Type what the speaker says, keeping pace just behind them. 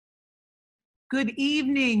Good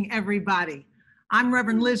evening, everybody. I'm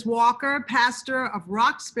Reverend Liz Walker, pastor of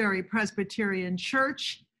Roxbury Presbyterian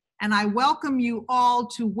Church, and I welcome you all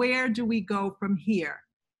to Where Do We Go From Here?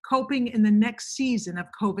 Coping in the next season of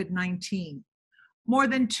COVID-19. More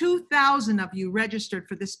than 2,000 of you registered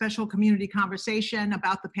for this special community conversation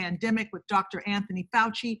about the pandemic with Dr. Anthony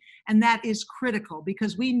Fauci, and that is critical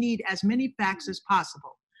because we need as many facts as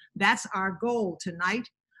possible. That's our goal tonight.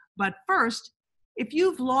 But first, if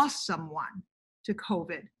you've lost someone to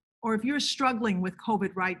COVID, or if you're struggling with COVID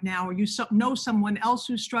right now, or you know someone else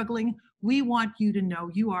who's struggling, we want you to know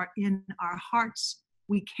you are in our hearts,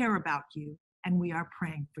 we care about you, and we are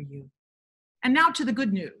praying for you. And now to the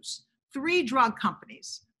good news. 3 drug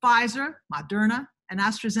companies, Pfizer, Moderna, and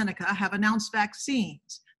AstraZeneca, have announced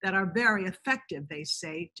vaccines that are very effective, they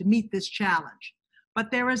say, to meet this challenge. But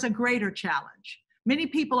there is a greater challenge. Many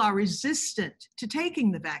people are resistant to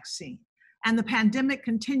taking the vaccine, and the pandemic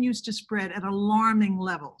continues to spread at alarming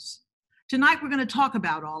levels. Tonight, we're going to talk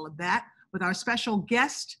about all of that with our special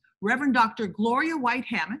guest, Reverend Dr. Gloria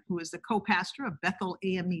White-Hammond, who is the co-pastor of Bethel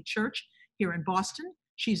AME Church here in Boston.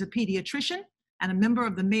 She's a pediatrician and a member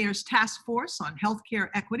of the Mayor's Task Force on Healthcare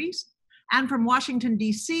Equities. And from Washington,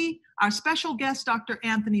 D.C., our special guest, Dr.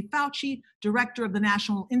 Anthony Fauci, director of the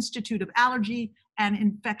National Institute of Allergy and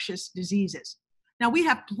Infectious Diseases. Now, we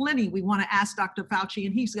have plenty we want to ask Dr. Fauci,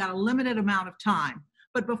 and he's got a limited amount of time.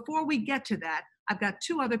 But before we get to that, I've got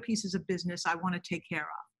 2 other pieces of business I want to take care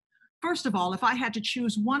of. First of all, if I had to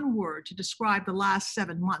choose one word to describe the last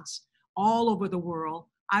 7 months all over the world,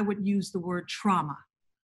 I would use the word trauma.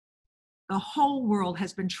 The whole world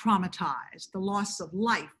has been traumatized, the loss of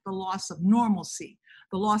life, the loss of normalcy,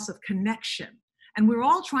 the loss of connection, and we're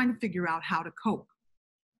all trying to figure out how to cope.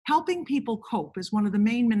 Helping people cope is one of the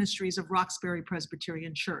main ministries of Roxbury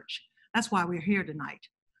Presbyterian Church. That's why we're here tonight.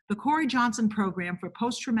 The Cory program for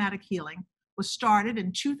post-traumatic healing was started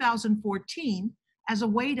in 2014 as a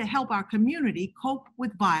way to help our community cope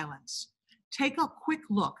with violence. Take a quick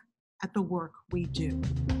look at the work we do.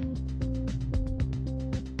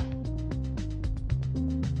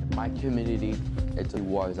 My community, it's a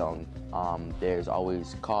war zone. There's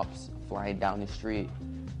always cops flying down the street.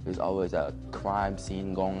 There's always a crime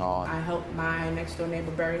scene going on. I helped my next door neighbor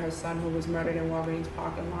bury her son who was murdered in Walgreens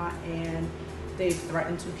parking lot, and they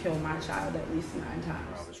threatened to kill my child at least 9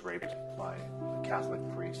 times. I was raped by a Catholic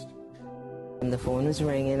priest. When the phone was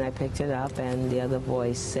ringing, I picked it up, and the other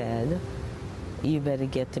voice said, "You better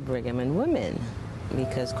get to Brigham and Women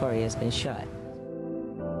because Cory has been shot."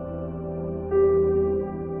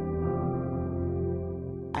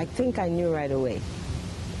 I think I knew right away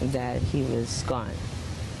that he was gone.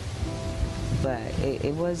 But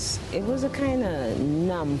it was a kind of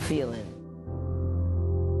numb feeling.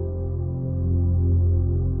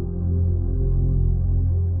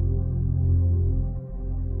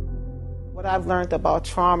 What I've learned about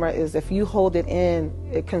trauma is if you hold it in,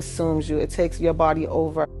 it consumes you. It takes your body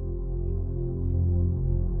over.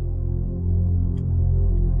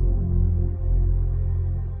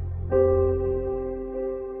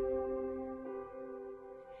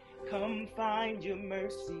 Come find your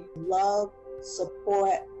mercy. Love,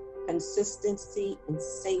 support, consistency, and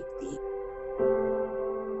safety.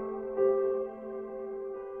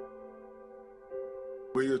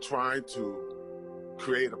 We are trying to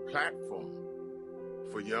create a platform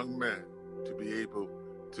for young men to be able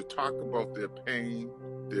to talk about their pain,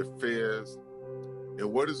 their fears,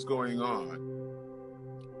 and what is going on,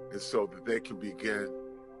 and so that they can begin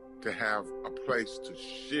to have a place to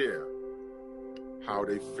share how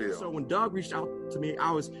they feel. So when Doug reached out to me,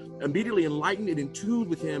 I was immediately enlightened and in tune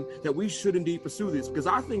with him that we should indeed pursue this, because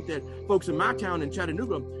I think that folks in my town in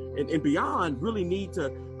Chattanooga and beyond really need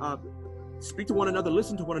to speak to one another,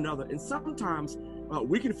 listen to one another. And sometimes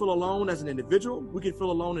we can feel alone as an individual, we can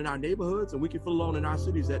feel alone in our neighborhoods, and we can feel alone in our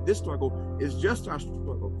cities, that this struggle is just our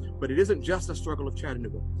struggle. But it isn't just a struggle of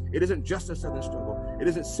Chattanooga. It isn't just a Southern struggle. It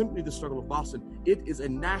isn't simply the struggle of Boston. It is a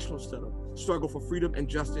national struggle for freedom and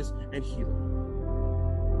justice and healing.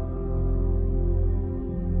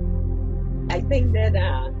 I think that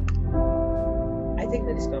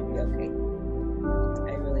it's going to be okay.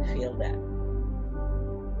 I really feel that.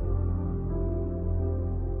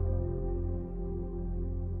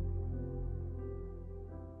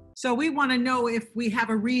 So we want to know if we have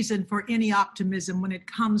a reason for any optimism when it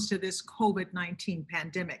comes to this COVID-19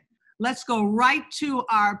 pandemic. Let's go right to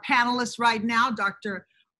our panelists right now, Dr.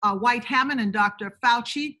 White-Hammond and Dr.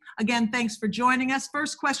 Fauci. Again, thanks for joining us.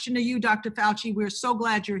 First question to you, Dr. Fauci. We're so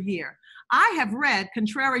glad you're here. I have read,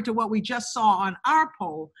 contrary to what we just saw on our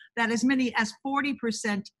poll, that as many as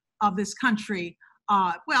 40% of this country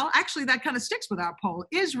well, actually that kind of sticks with our poll,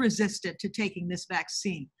 is resistant to taking this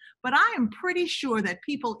vaccine. But I am pretty sure that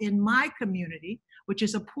people in my community, which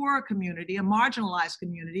is a poorer community, a marginalized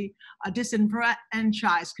community, a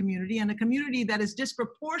disenfranchised community, and a community that is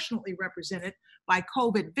disproportionately represented by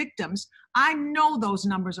COVID victims, I know those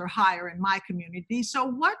numbers are higher in my community. So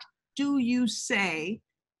what do you say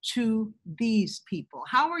to these people?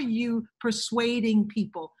 How are you persuading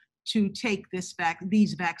people to take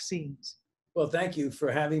these vaccines? Well, thank you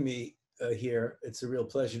for having me here. It's a real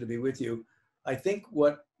pleasure to be with you. I think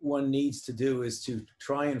what one needs to do is to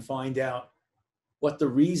try and find out what the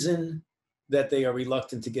reason that they are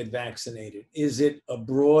reluctant to get vaccinated. Is it a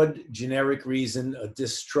broad, generic reason, a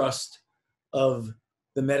distrust of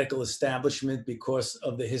the medical establishment because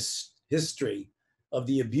of the history of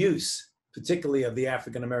the abuse, particularly of the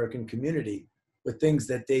African-American community, with things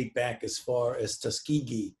that date back as far as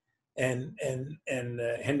Tuskegee and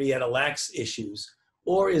Henrietta Lacks issues?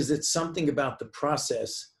 Or is it something about the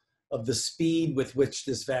process of the speed with which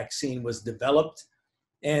this vaccine was developed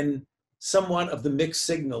and somewhat of the mixed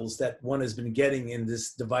signals that one has been getting in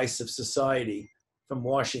this divisive society from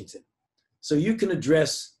Washington? So you can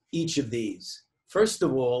address each of these. First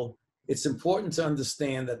of all, it's important to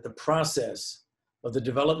understand that the process of the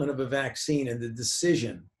development of a vaccine and the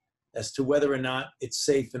decision as to whether or not it's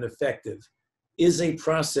safe and effective is a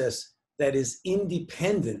process that is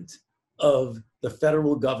independent of the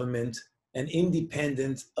federal government and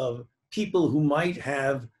independent of people who might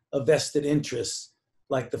have a vested interest,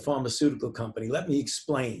 like the pharmaceutical company. Let me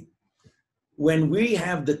explain. When we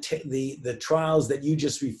have the trials that you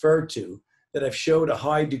just referred to that have showed a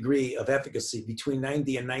high degree of efficacy, between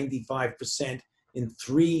 90 and 95% in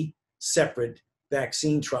 3 separate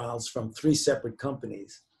vaccine trials from 3 separate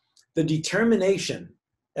companies, the determination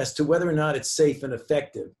as to whether or not it's safe and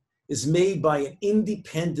effective is made by an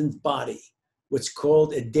independent body, what's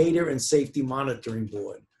called a Data and Safety Monitoring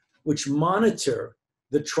Board, which monitor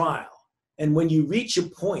the trial. And when you reach a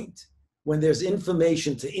point when there's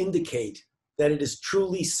information to indicate that it is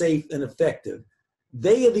truly safe and effective,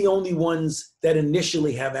 they are the only ones that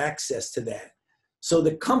initially have access to that. So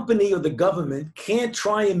the company or the government can't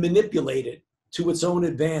try and manipulate it to its own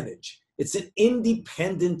advantage. It's an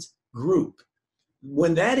independent group.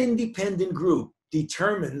 When that independent group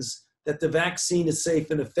determines that the vaccine is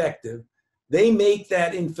safe and effective, they make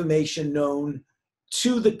that information known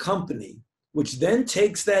to the company, which then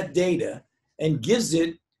takes that data and gives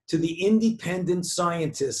it to the independent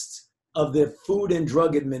scientists of the Food and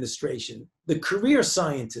Drug Administration, the career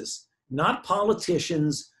scientists, not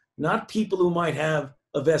politicians, not people who might have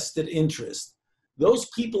a vested interest. Those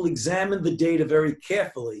people examine the data very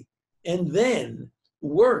carefully and then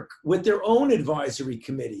work with their own advisory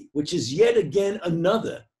committee, which is yet again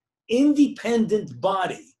another independent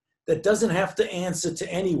body that doesn't have to answer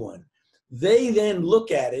to anyone. They then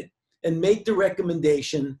look at it and make the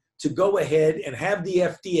recommendation to go ahead and have the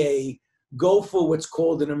FDA go for what's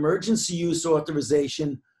called an emergency use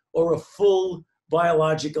authorization or a full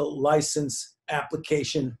biological license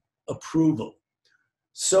application approval.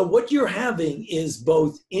 So what you're having is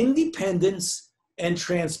both independence and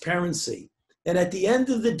transparency. And at the end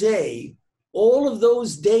of the day, all of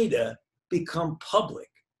those data become public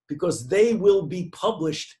because they will be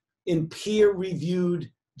published in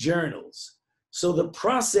peer-reviewed journals. So the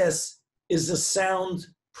process is a sound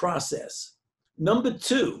process. Number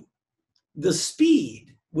 2, the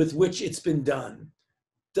speed with which it's been done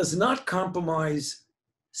does not compromise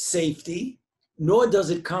safety, nor does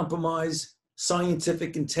it compromise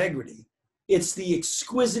scientific integrity. It's the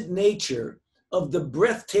exquisite nature of the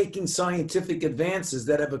breathtaking scientific advances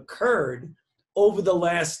that have occurred over the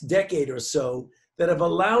last decade or so that have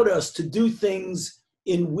allowed us to do things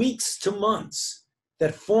in weeks to months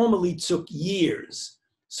that formerly took years.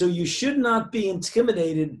 So you should not be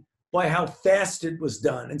intimidated by how fast it was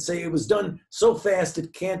done and say it was done so fast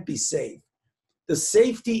it can't be safe. The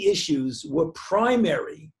safety issues were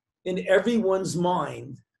primary in everyone's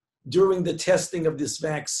mind during the testing of this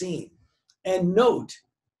vaccine. And note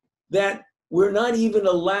that we're not even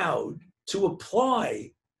allowed to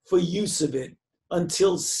apply for use of it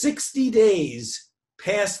until 60 days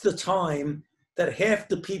past the time that half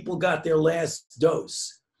the people got their last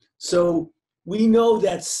dose. So we know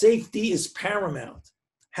that safety is paramount.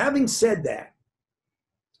 Having said that,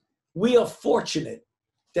 we are fortunate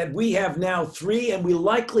that we have now 3, and we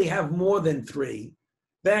likely have more than 3,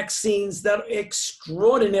 vaccines that are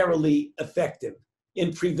extraordinarily effective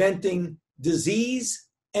in preventing disease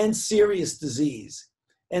and serious disease.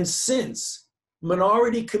 And since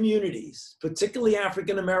minority communities, particularly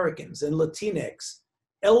African Americans and Latinx,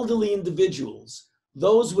 elderly individuals,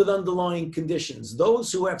 those with underlying conditions,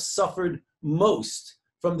 those who have suffered most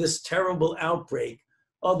from this terrible outbreak,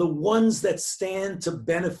 are the ones that stand to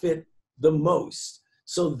benefit the most.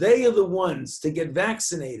 So they are the ones to get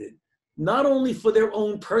vaccinated, not only for their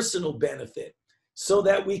own personal benefit, so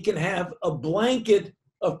that we can have a blanket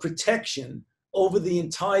of protection over the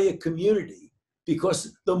entire community.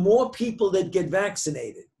 Because the more people that get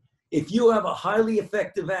vaccinated, if you have a highly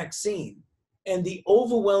effective vaccine and the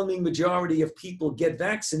overwhelming majority of people get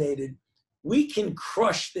vaccinated, we can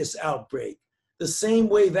crush this outbreak the same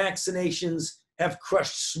way vaccinations have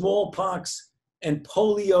crushed smallpox and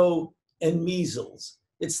polio and measles.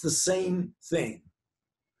 It's the same thing.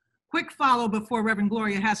 Quick follow before Reverend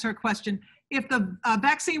Gloria has her question. If the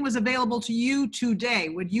vaccine was available to you today,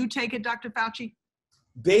 would you take it, Dr. Fauci?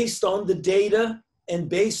 Based on the data and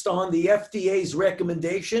based on the FDA's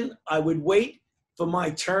recommendation, I would wait for my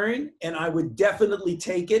turn and I would definitely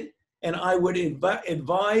take it. And I would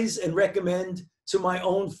advise and recommend to my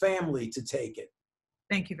own family to take it.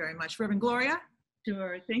 Thank you very much. Reverend Gloria?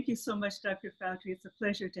 Sure. Thank you so much, Dr. Fauci. It's a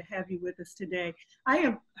pleasure to have you with us today. I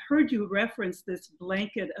have heard you reference this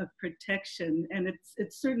blanket of protection, and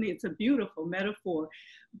it's certainly a beautiful metaphor.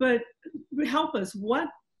 But help us, what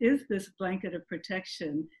is this blanket of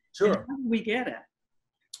protection? Sure. And how do we get it?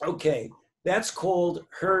 Okay, that's called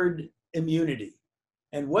herd immunity.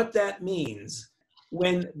 And what that means,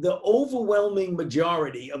 when the overwhelming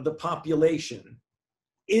majority of the population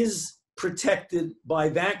is protected by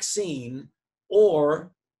vaccine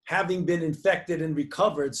or having been infected and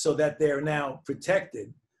recovered so that they're now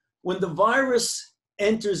protected, when the virus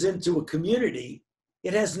enters into a community,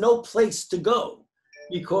 it has no place to go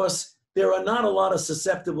because there are not a lot of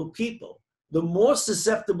susceptible people. The more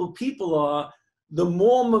susceptible people are, the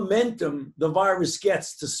more momentum the virus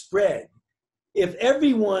gets to spread. If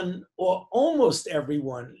everyone or almost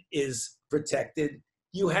everyone is protected,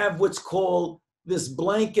 you have what's called this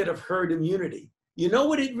blanket of herd immunity. You know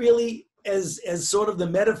what it really, as sort of the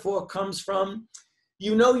metaphor comes from?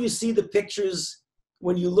 You know, you see the pictures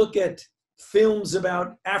when you look at films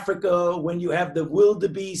about Africa, when you have the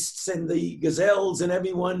wildebeests and the gazelles and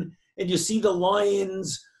everyone, and you see the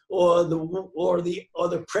lions or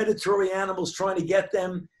the predatory animals trying to get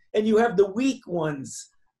them, and you have the weak ones,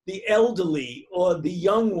 the elderly or the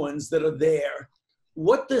young ones that are there.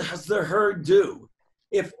 What does the herd do?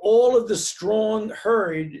 If all of the strong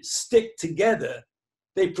herd stick together,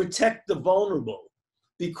 they protect the vulnerable,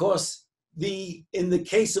 because in the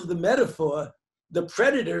case of the metaphor, the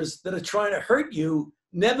predators that are trying to hurt you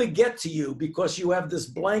never get to you because you have this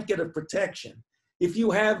blanket of protection. If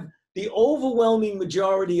you have the overwhelming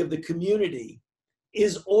majority of the community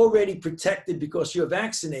is already protected because you're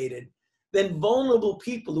vaccinated, then vulnerable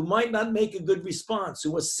people who might not make a good response,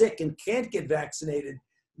 who are sick and can't get vaccinated,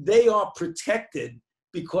 they are protected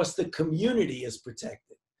because the community is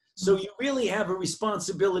protected. So you really have a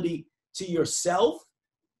responsibility to yourself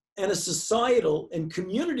and a societal and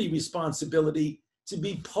community responsibility to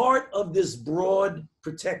be part of this broad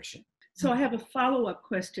protection. So I have a follow-up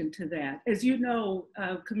question to that. As you know,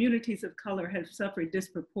 communities of color have suffered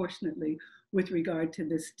disproportionately with regard to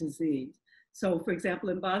this disease. So for example,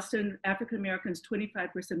 in Boston, African Americans,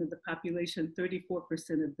 25% of the population, 34%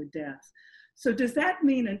 of the deaths. So does that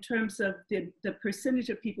mean, in terms of the percentage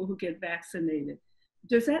of people who get vaccinated,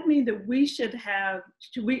 does that mean that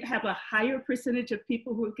should we have a higher percentage of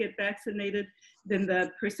people who get vaccinated than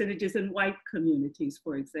the percentages in white communities,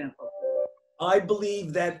 for example? I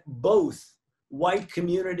believe that both white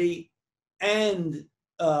community and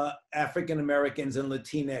African Americans and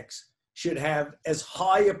Latinx should have as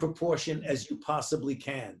high a proportion as you possibly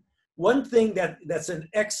can. One thing that's an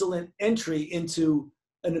excellent entry into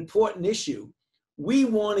an important issue, we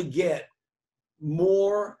want to get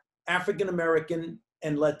more African American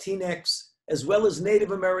and Latinx, as well as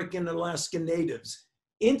Native American and Alaskan Natives,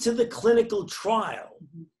 into the clinical trial,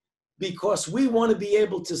 because we want to be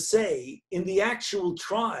able to say in the actual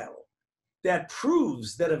trial that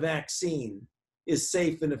proves that a vaccine is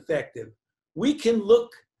safe and effective, we can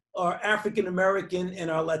look our African American and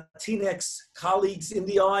our Latinx colleagues in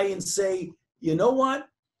the eye and say, you know what?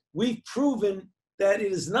 We've proven that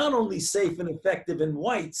it is not only safe and effective in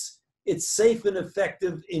whites, it's safe and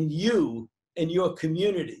effective in you and your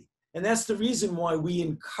community. And that's the reason why we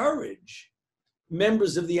encourage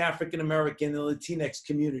members of the African American and Latinx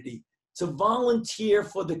community to volunteer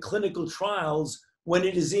for the clinical trials when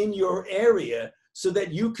it is in your area, so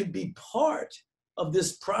that you could be part of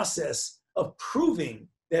this process of proving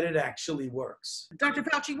that it actually works. Dr.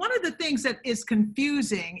 Fauci, one of the things that is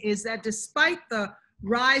confusing is that despite the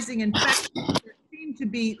rising infections, there seem seem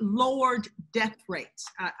to be lowered death rates.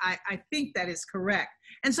 I think that is correct.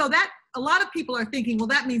 And so that a lot of people are thinking, well,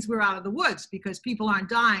 that means we're out of the woods because people aren't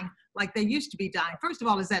dying like they used to be dying. First of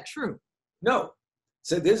all, is that true? No.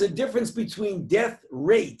 So there's a difference between death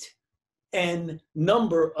rate and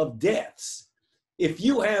number of deaths. If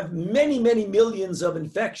you have many, many millions of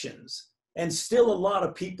infections and still a lot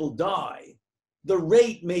of people die, the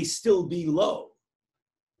rate may still be low.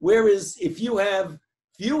 Whereas if you have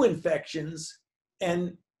few infections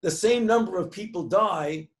and the same number of people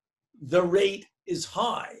die, the rate is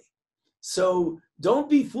high. So don't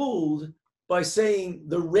be fooled by saying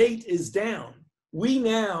the rate is down. We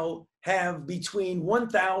now have between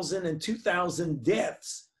 1,000 and 2,000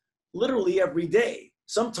 deaths literally every day.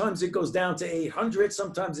 Sometimes it goes down to 800,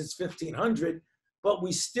 sometimes it's 1,500, but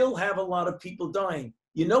we still have a lot of people dying.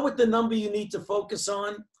 You know what the number you need to focus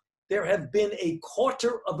on? There have been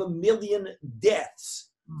 250,000 deaths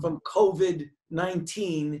from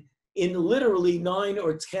COVID-19 in literally 9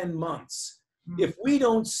 or 10 months. If we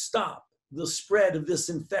don't stop the spread of this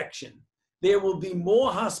infection, there will be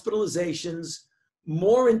more hospitalizations,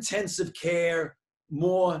 more intensive care,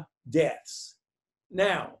 more deaths.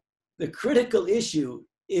 Now, the critical issue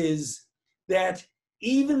is that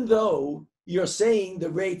even though you're saying the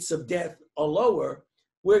rates of death are lower,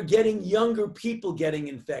 we're getting younger people getting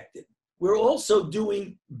infected. We're also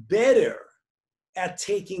doing better at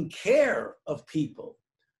taking care of people.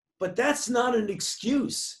 But that's not an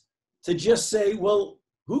excuse to just say, well,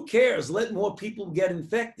 who cares? Let more people get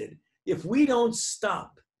infected. If we don't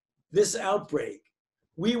stop this outbreak,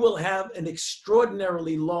 we will have an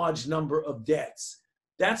extraordinarily large number of deaths.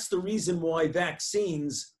 That's the reason why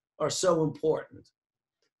vaccines are so important.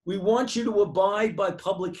 We want you to abide by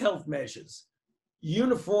public health measures,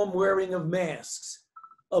 uniform wearing of masks,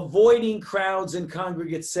 avoiding crowds in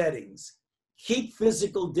congregate settings, keep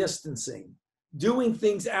physical distancing, doing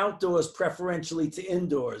things outdoors preferentially to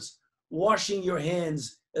indoors, washing your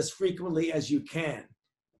hands as frequently as you can.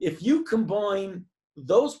 If you combine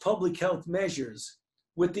those public health measures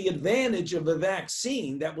with the advantage of a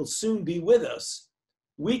vaccine that will soon be with us,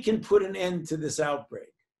 we can put an end to this outbreak.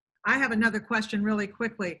 I have another question really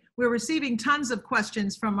quickly. We're receiving tons of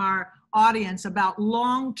questions from our audience about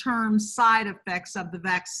long-term side effects of the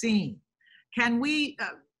vaccine. Can you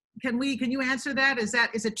answer that?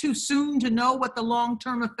 Is it too soon to know what the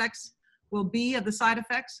long-term effects will be of the side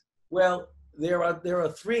effects? Well, there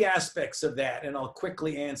are three aspects of that, and I'll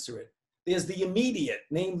quickly answer it. There's the immediate,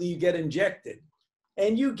 namely you get injected,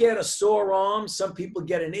 and you get a sore arm. Some people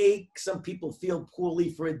get an ache. Some people feel poorly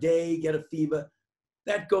for a day, get a fever.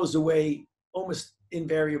 That goes away almost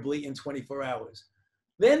invariably in 24 hours.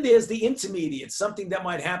 Then there's the intermediate, something that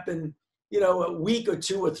might happen, a week or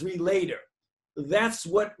 2 or 3 later. That's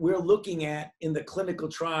what we're looking at in the clinical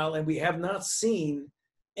trial, and we have not seen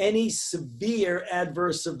any severe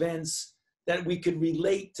adverse events that we could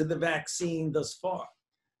relate to the vaccine thus far.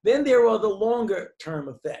 Then there are the longer term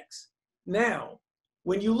effects. Now,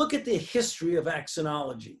 when you look at the history of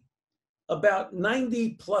vaccinology, about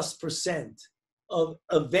 90+% of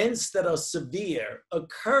events that are severe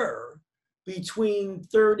occur between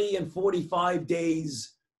 30 and 45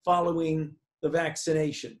 days following the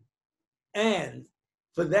vaccination. And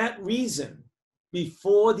for that reason,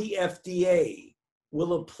 before the FDA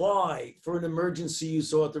will apply for an emergency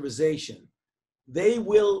use authorization, they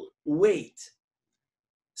will wait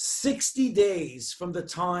 60 days from the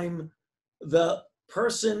time the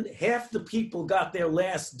person, half the people got their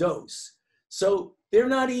last dose. So they're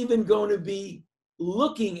not even going to be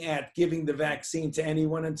looking at giving the vaccine to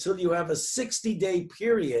anyone until you have a 60-day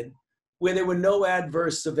period where there were no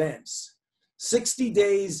adverse events. 60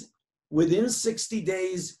 days, within 60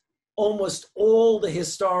 days, almost all the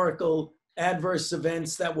historical adverse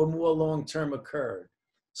events that were more long-term occurred.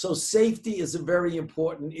 So safety is a very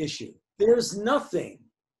important issue. There's nothing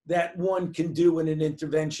that one can do in an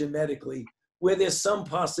intervention medically where there's some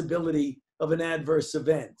possibility of an adverse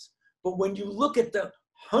event. But when you look at the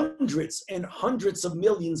hundreds and hundreds of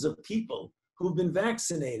millions of people who've been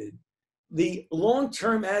vaccinated, the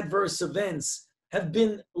long-term adverse events have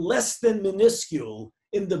been less than minuscule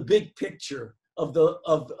in the big picture of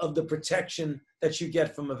the protection that you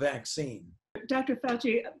get from a vaccine. Dr.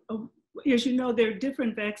 Fauci, as you know, there are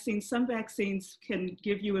different vaccines. Some vaccines can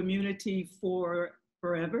give you immunity for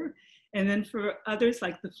forever. And then for others,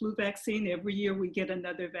 like the flu vaccine, every year we get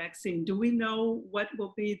another vaccine. Do we know what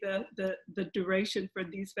will be the duration for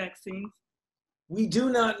these vaccines? We do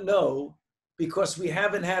not know because we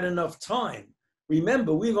haven't had enough time.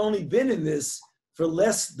 Remember, we've only been in this for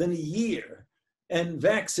less than a year, and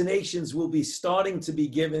vaccinations will be starting to be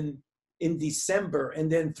given in December and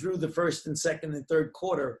then through the first and second and third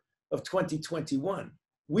quarter of 2021.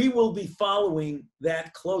 We will be following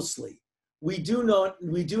that closely. We do not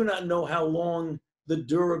know how long the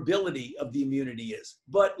durability of the immunity is,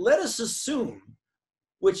 but let us assume,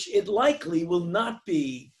 which it likely will not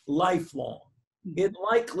be lifelong. It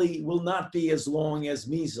likely will not be as long as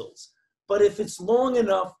measles. But if it's long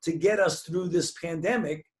enough to get us through this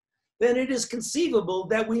pandemic, then it is conceivable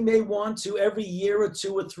that we may want to every year or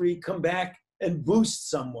 2 or 3 come back and boost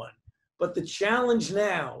someone. But the challenge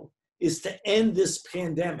now is to end this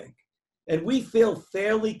pandemic. And we feel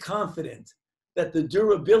fairly confident that the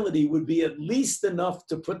durability would be at least enough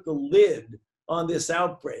to put the lid on this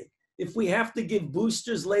outbreak. If we have to give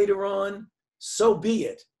boosters later on, so be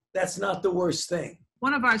it. That's not the worst thing.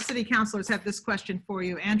 One of our city councilors had this question for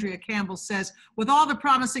you. Andrea Campbell says, with all the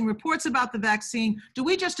promising reports about the vaccine, do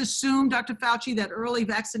we just assume, Dr. Fauci, that early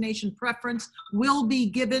vaccination preference will be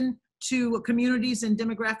given to communities and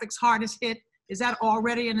demographics hardest hit? Is that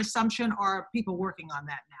already an assumption, or are people working on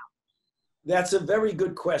that now? That's a very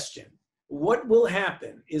good question. What will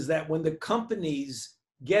happen is that when the companies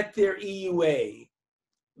get their EUA,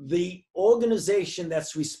 the organization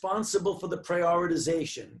that's responsible for the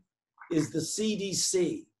prioritization is the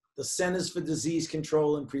CDC, the Centers for Disease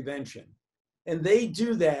Control and Prevention. And they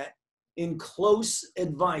do that in close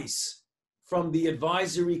advice from the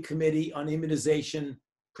Advisory Committee on Immunization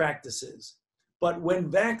Practices. But when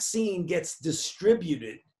vaccine gets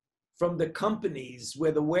distributed from the companies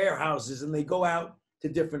where the warehouses and they go out to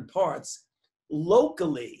different parts,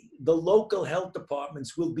 locally, the local health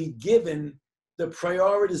departments will be given the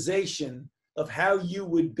prioritization of how you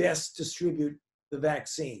would best distribute the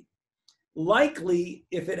vaccine. Likely,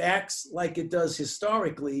 if it acts like it does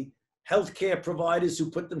historically, healthcare providers who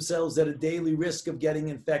put themselves at a daily risk of getting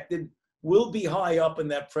infected will be high up in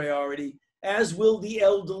that priority, as will the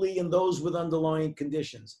elderly and those with underlying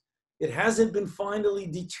conditions. It hasn't been finally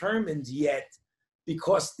determined yet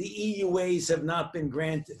because the EUAs have not been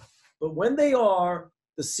granted. But when they are,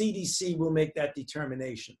 the CDC will make that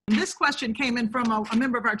determination. This question came in from a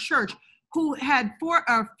member of our church who had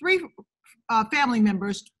three family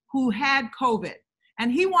members who had COVID.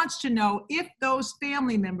 And he wants to know if those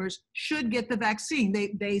family members should get the vaccine.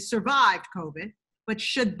 They survived COVID, but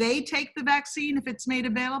should they take the vaccine if it's made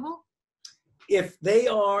available? If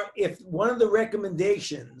one of the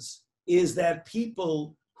recommendations is that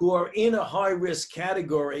people who are in a high-risk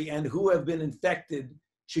category and who have been infected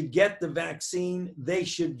should get the vaccine, they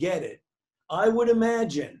should get it. I would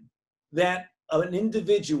imagine that an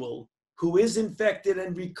individual who is infected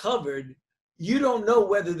and recovered, you don't know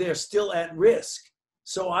whether they're still at risk.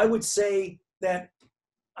 So I would say that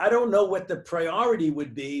I don't know what the priority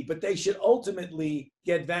would be, but they should ultimately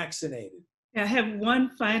get vaccinated. I have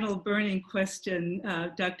one final burning question,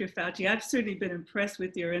 Dr. Fauci. I've certainly been impressed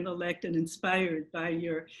with your intellect and inspired by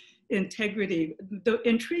your integrity. The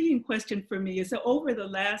intriguing question for me is that over the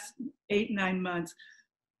last 8-9 months,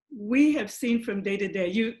 we have seen from day to day,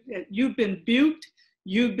 you've been buked,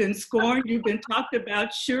 you've been scorned, you've been talked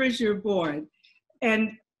about, sure as you're born.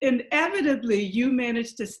 And inevitably, you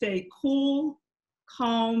managed to stay cool,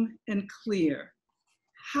 calm, and clear.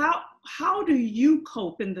 How do you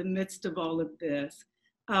cope in the midst of all of this?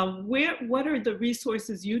 What are the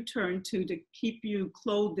resources you turn to keep you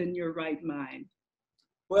clothed in your right mind?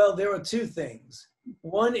 Well, there are two things.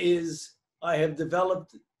 One is I have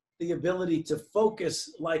developed the ability to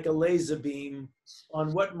focus like a laser beam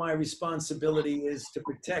on what my responsibility is to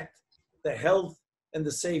protect the health and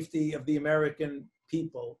the safety of the American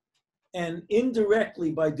people. And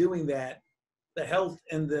indirectly by doing that, the health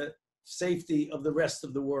and the safety of the rest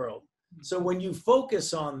of the world. So when you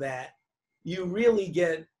focus on that, you really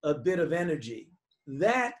get a bit of energy.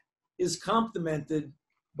 That is complemented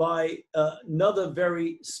by another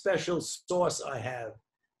very special source I have,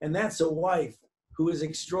 and that's a wife who is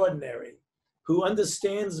extraordinary, who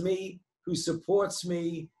understands me, who supports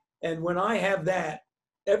me, and when I have that,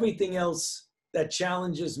 everything else that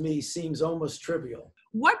challenges me seems almost trivial.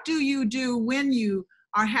 What do you do when you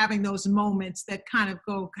are having those moments that kind of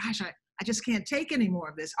go, gosh, I just can't take any more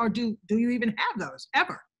of this? Or do you even have those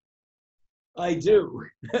ever? I do,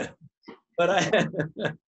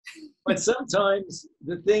 but sometimes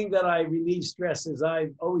the thing that I relieve stress is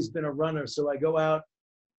I've always been a runner, so I go out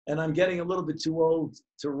and I'm getting a little bit too old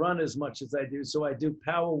to run as much as I do, so I do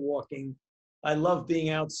power walking. I love being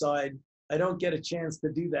outside. I don't get a chance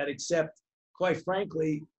to do that, except, quite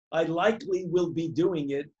frankly, I likely will be doing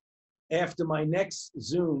it after my next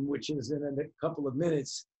Zoom, which is in a couple of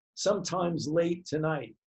minutes, sometimes late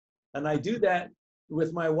tonight. And I do that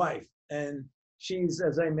with my wife. And she's,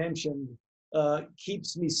 as I mentioned,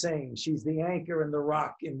 keeps me sane. She's the anchor and the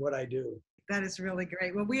rock in what I do. That is really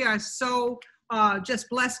great. Well, we are so just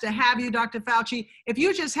blessed to have you, Dr. Fauci. If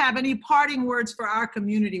you just have any parting words for our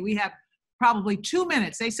community, we have probably 2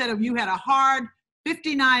 minutes. They said you had a hard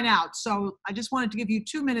 59 out. So I just wanted to give you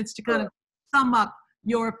 2 minutes to kind of sum up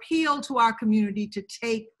your appeal to our community to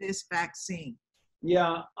take this vaccine.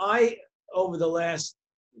 Yeah, I, over the last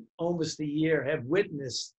almost a year, have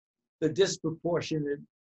witnessed the disproportionate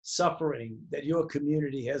suffering that your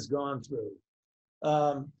community has gone through.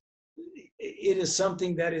 It is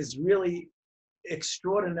something that is really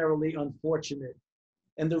extraordinarily unfortunate.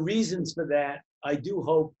 And the reasons for that, I do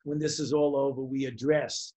hope when this is all over, we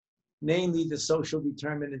address, namely the social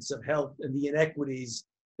determinants of health and the inequities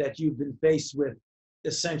that you've been faced with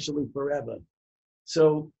essentially forever.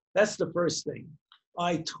 So that's the first thing.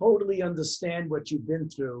 I totally understand what you've been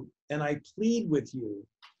through, and I plead with you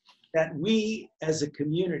that we as a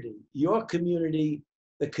community, your community,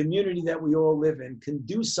 the community that we all live in, can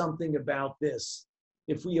do something about this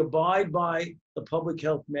if we abide by the public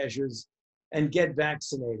health measures and get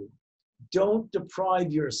vaccinated. Don't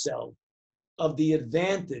deprive yourself of the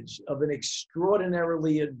advantage of an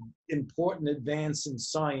extraordinarily important advance in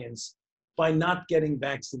science by not getting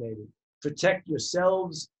vaccinated. Protect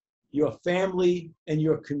yourselves, your family, and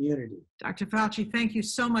your community. Dr. Fauci, thank you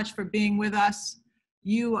so much for being with us.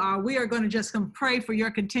 We are going to just come pray for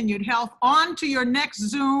your continued health. On to your next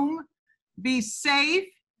Zoom. Be safe,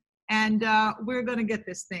 and we're going to get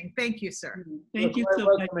this thing. Thank you, sir. Thank you so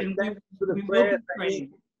much. Thank you for the prayer.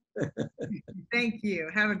 Thank you.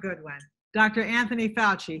 Have a good one. Dr. Anthony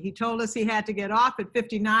Fauci, he told us he had to get off at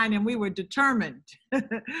 59, and we were determined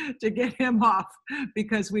to get him off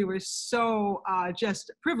because we were so just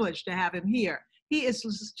privileged to have him here. He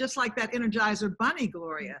is just like that Energizer Bunny,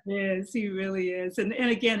 Gloria. Yes, he really is. And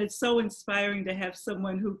again, it's so inspiring to have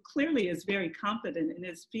someone who clearly is very competent in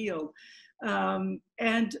his field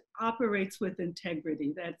and operates with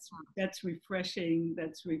integrity. That's refreshing,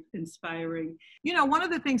 that's inspiring. You know, one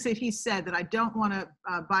of the things that he said that I don't want to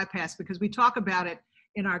bypass because we talk about it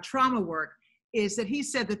in our trauma work is that he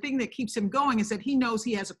said the thing that keeps him going is that he knows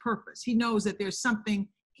he has a purpose. He knows that there's something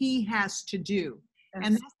he has to do. Yes.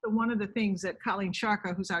 And that's one of the things that Colleen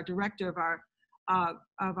Sharka, who's our director of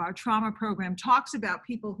our trauma program, talks about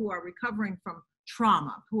people who are recovering from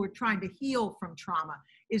trauma, who are trying to heal from trauma,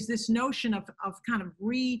 is this notion of kind of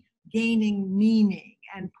regaining meaning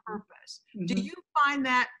and purpose. Mm-hmm. Do you find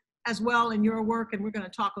that as well in your work? And we're going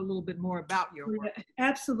to talk a little bit more about your work.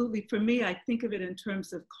 Absolutely. For me, I think of it in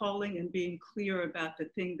terms of calling and being clear about the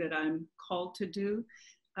thing that I'm called to do.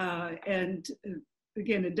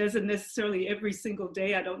 Again, it doesn't necessarily every single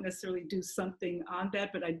day, I don't necessarily do something on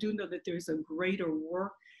that, but I do know that there's a greater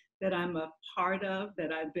work that I'm a part of,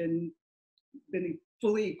 that I've been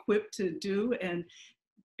fully equipped to do, and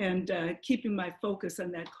keeping my focus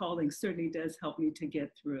on that calling certainly does help me to get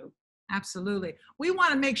through. Absolutely. We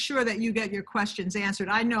want to make sure that you get your questions answered.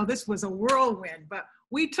 I know this was a whirlwind, but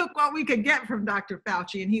we took what we could get from Dr.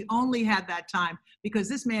 Fauci, and he only had that time because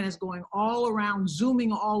this man is going all around,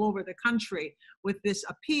 zooming all over the country with this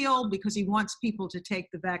appeal because he wants people to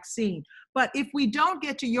take the vaccine. But if we don't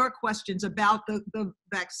get to your questions about the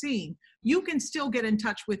vaccine, you can still get in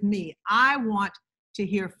touch with me. I want to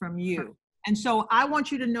hear from you. And so I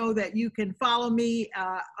want you to know that you can follow me,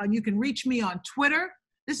 you can reach me on Twitter.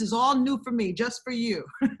 This is all new for me, just for you.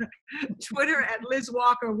 Twitter at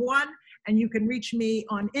LizWalker1, and you can reach me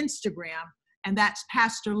on Instagram, and that's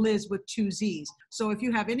Pastor Liz with 2 Z's. So if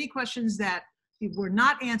you have any questions that were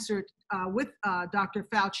not answered with Dr.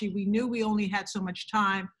 Fauci, we knew we only had so much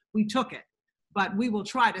time, we took it, but we will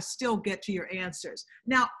try to still get to your answers.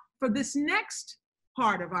 Now, for this next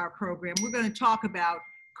part of our program, we're going to talk about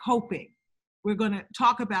coping. We're going to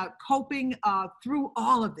talk about coping through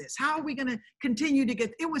all of this. How are we going to continue to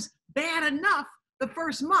get, it was bad enough the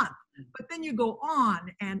first month, but then you go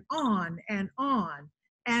on and on and on.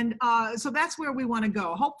 And so that's where we want to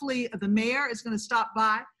go. Hopefully the mayor is going to stop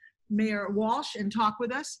by, Mayor Walsh, and talk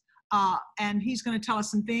with us. And he's going to tell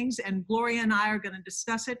us some things, and Gloria and I are going to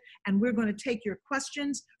discuss it, and we're going to take your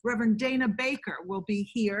questions. Reverend Dana Baker will be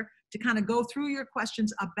here to kind of go through your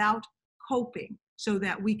questions about coping so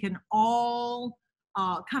that we can all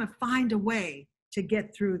kind of find a way to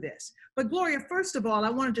get through this. But Gloria, first of all, I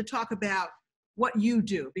wanted to talk about what you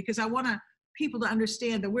do, because I want people to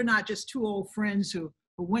understand that we're not just 2 old friends who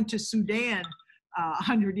went to Sudan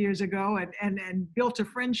 100 years ago and built a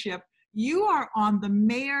friendship. You are on the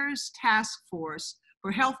mayor's task force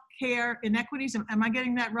for healthcare inequities. Am I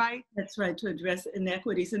getting that right? That's right, to address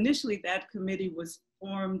inequities. Initially, that committee was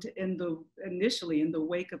formed initially in the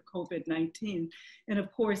wake of COVID-19. And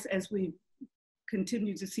of course, as we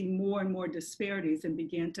continued to see more and more disparities and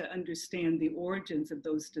began to understand the origins of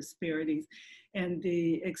those disparities and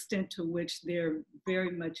the extent to which they're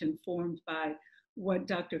very much informed by what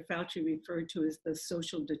Dr. Fauci referred to as the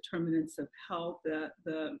social determinants of health,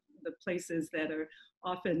 the places that are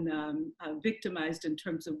often victimized in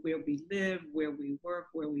terms of where we live, where we work,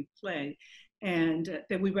 where we play. And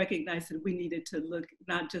that we recognized that we needed to look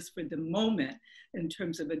not just for the moment in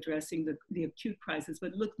terms of addressing the acute crisis,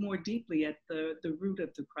 but look more deeply at the root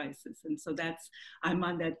of the crisis. And so I'm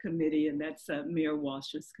on that committee, and that's Mayor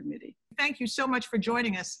Walsh's committee. Thank you so much for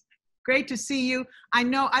joining us. Great to see you. I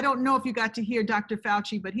don't know if you got to hear Dr.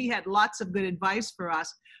 Fauci, but he had lots of good advice for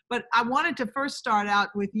us. But I wanted to first start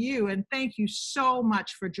out with you, and thank you so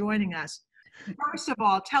much for joining us. First of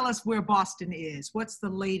all, tell us where Boston is. What's the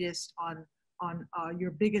latest on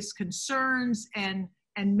your biggest concerns and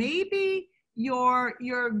maybe your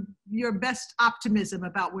best optimism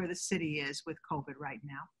about where the city is with COVID right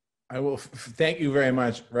now? I will thank you very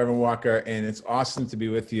much, Reverend Walker, and it's awesome to be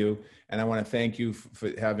with you. And I want to thank you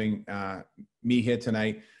for having me here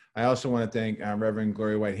tonight. I also want to thank Reverend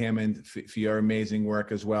Gloria White-Hammond for your amazing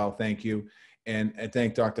work as well. Thank you. And I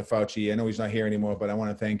thank Dr. Fauci. I know he's not here anymore, but I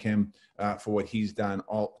want to thank him for what he's done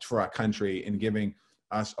all for our country and giving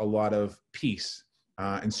us a lot of peace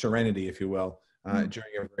and serenity, if you will,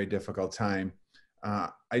 during a very difficult time.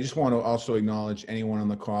 I just want to also acknowledge anyone on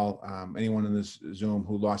the call, anyone in this Zoom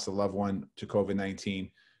who lost a loved one to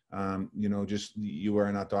COVID-19. Just you are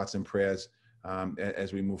in our thoughts and prayers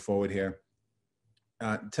as we move forward here.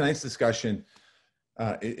 Tonight's discussion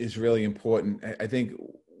is really important. I think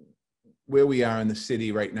where we are in the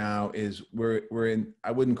city right now is we're in,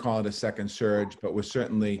 I wouldn't call it a second surge, but we're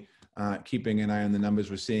certainly keeping an eye on the numbers.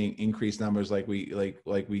 We're seeing increased numbers like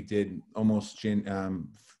we did almost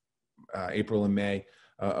April and May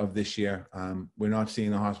of this year. We're not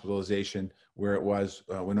seeing the hospitalization where it was.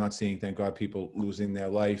 We're not seeing, thank God, people losing their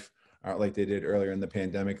life like they did earlier in the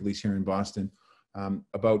pandemic, at least here in Boston.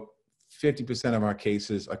 About 50% of our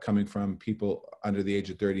cases are coming from people under the age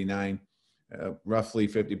of 39. Roughly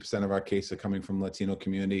 50% of our cases are coming from Latino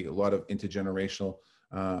community, a lot of intergenerational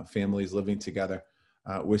families living together.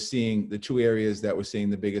 We're seeing the two areas that we're seeing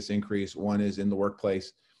the biggest increase. One is in the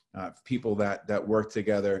workplace. People that work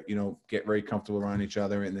together, get very comfortable around each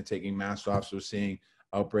other, and they're taking masks off. So we're seeing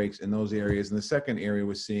outbreaks in those areas. And the second area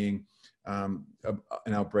we're seeing an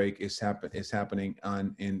outbreak is happening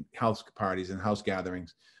in house parties and house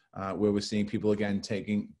gatherings, where we're seeing people again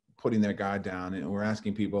putting their guard down. And we're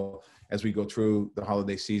asking people as we go through the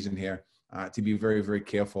holiday season here to be very, very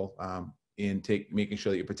careful in making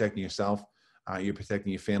sure that you're protecting yourself, you're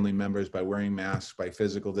protecting your family members by wearing masks, by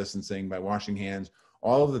physical distancing, by washing hands.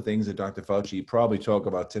 All of the things that Dr. Fauci probably talked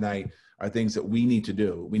about tonight are things that we need to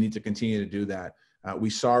do. We need to continue to do that. We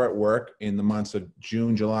saw it work in the months of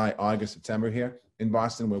June, July, August, September here in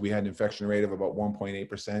Boston, where we had an infection rate of about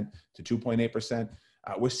 1.8% to 2.8%.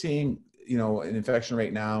 We're seeing, an infection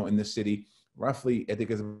rate now in this city, roughly, I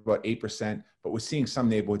think it's about 8%, but we're seeing some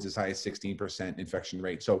neighborhoods as high as 16% infection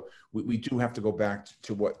rate. So we do have to go back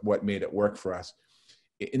to what made it work for us.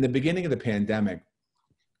 In the beginning of the pandemic,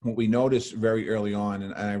 what we noticed very early on,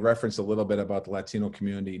 and I referenced a little bit about the Latino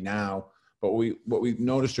community now, but what we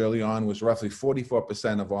noticed early on was roughly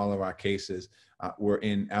 44% of all of our cases were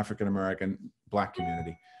in African-American Black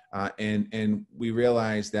community. And we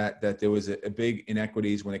realized that there was a big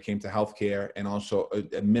inequities when it came to healthcare and also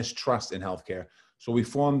a mistrust in healthcare. So we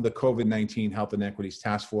formed the COVID-19 Health Inequities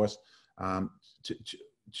Task Force because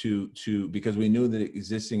we knew that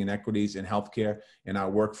existing inequities in healthcare and our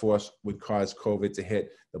workforce would cause COVID to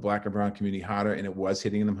hit the Black and brown community harder, and it was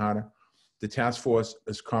hitting them harder. The task force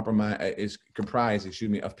is comprised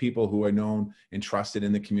of people who are known and trusted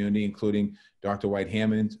in the community, including Dr.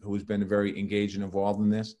 White-Hammond, who has been very engaged and involved in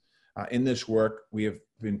this. In this work, we have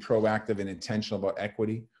been proactive and intentional about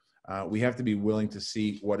equity. We have to be willing to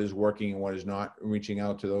see what is working and what is not, reaching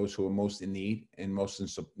out to those who are most in need and most in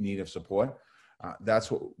need of support. That's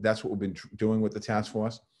what we've been doing with the task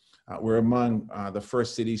force. We're among the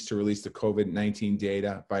first cities to release the COVID-19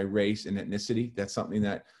 data by race and ethnicity. That's something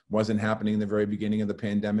that wasn't happening in the very beginning of the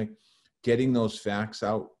pandemic. Getting those facts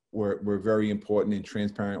out were very important in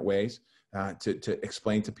transparent ways to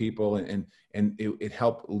explain to people, and it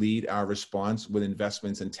helped lead our response with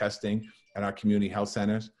investments in testing at our community health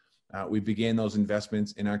centers. We began those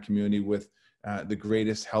investments in our community with the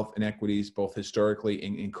greatest health inequities, both historically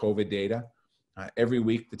and in COVID data. Every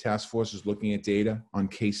week, the task force is looking at data on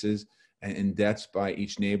cases and deaths by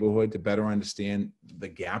each neighborhood to better understand the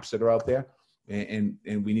gaps that are out there. And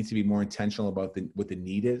we need to be more intentional about what the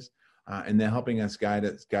need is. And they're helping us guide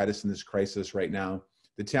us in this crisis right now.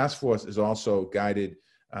 The task force has also guided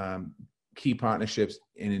key partnerships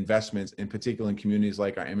and investments, in particular in communities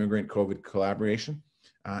like our immigrant COVID collaboration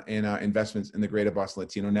and our investments in the Greater Boston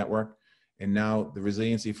Latino Network. And now the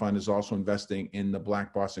Resiliency Fund is also investing in the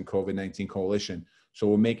Black Boston COVID-19 Coalition. So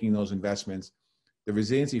we're making those investments. The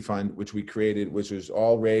Resiliency Fund, which we created, which was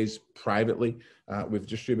all raised privately, we've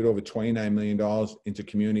distributed over $29 million into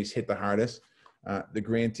communities hit the hardest. The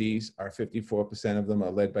grantees are 54% of them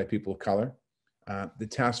are led by people of color. The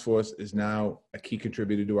task force is now a key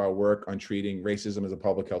contributor to our work on treating racism as a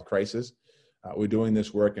public health crisis. We're doing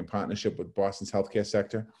this work in partnership with Boston's healthcare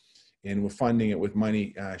sector, and we're funding it with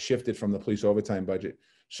money shifted from the police overtime budget.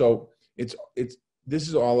 So this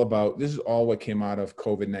is all what came out of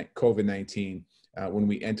COVID-19 when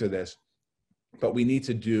we enter this. But we need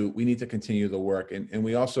to continue the work. And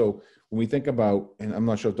we also, when we think about, and I'm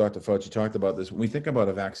not sure if Dr. Fauci talked about this, when we think about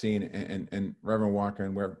a vaccine, and Reverend Walker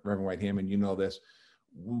and Reverend White-Hammond, you know this,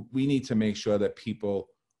 we need to make sure that people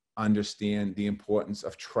understand the importance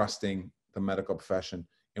of trusting the medical profession.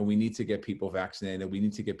 And we need to get people vaccinated. We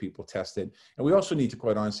need to get people tested. And we also need to,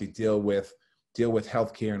 quite honestly, deal with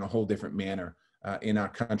healthcare in a whole different manner in our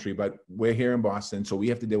country. But we're here in Boston, so we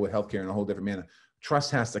have to deal with healthcare in a whole different manner.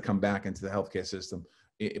 Trust has to come back into the healthcare system,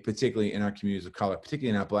 particularly in our communities of color,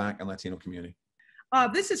 particularly in our Black and Latino community.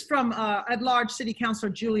 This is from at-large City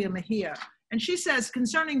Councilor Julia Mejia. And she says,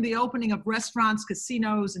 concerning the opening of restaurants,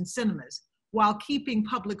 casinos, and cinemas, while keeping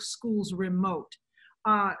public schools remote.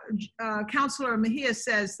 Councilor Mejia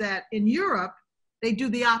says that in Europe, they do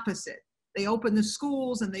the opposite. They open the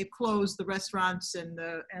schools and they close the restaurants and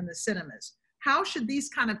the cinemas. How should these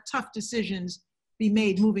kind of tough decisions be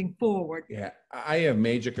made moving forward? Yeah, I have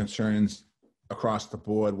major concerns across the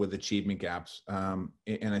board with achievement gaps. And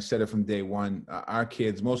I said it from day one,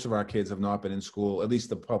 most of our kids have not been in school, at least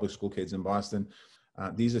the public school kids in Boston.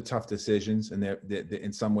 These are tough decisions, and they're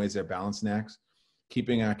in some ways they're balancing acts.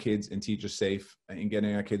 Keeping our kids and teachers safe and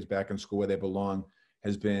getting our kids back in school where they belong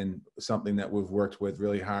has been something that we've worked with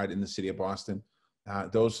really hard in the city of Boston.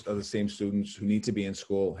 Those are the same students who need to be in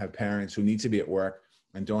school, have parents who need to be at work,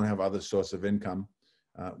 and don't have other source of income.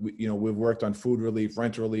 We've worked on food relief,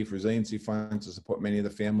 rent relief, resiliency funds to support many of the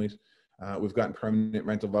families. We've gotten permanent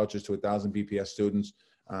rental vouchers to 1,000 BPS students,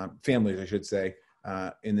 families, I should say,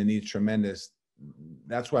 and the need's tremendous.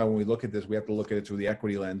 That's why when we look at this, we have to look at it through the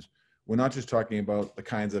equity lens. We're not just talking about the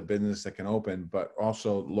kinds of business that can open, but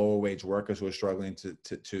also lower wage workers who are struggling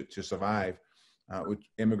to survive, with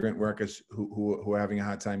immigrant workers who are having a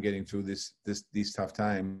hard time getting through these tough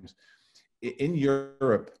times. In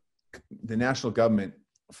Europe, the national government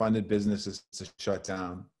funded businesses to shut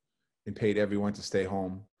down and paid everyone to stay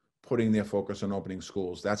home, putting their focus on opening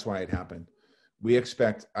schools. That's why it happened. We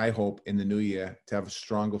expect, I hope, in the new year to have a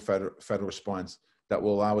stronger federal response that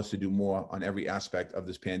will allow us to do more on every aspect of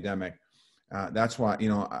this pandemic. That's why,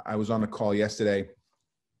 I was on a call yesterday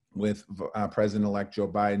with President-elect Joe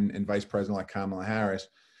Biden and Vice President-elect Kamala Harris,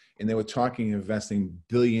 and they were talking investing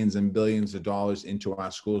billions and billions of dollars into our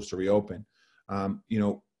schools to reopen.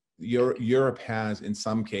 Europe has, in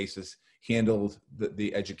some cases, handled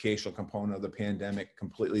the educational component of the pandemic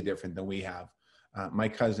completely different than we have. My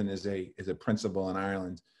cousin is a principal in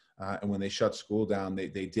Ireland, and when they shut school down, they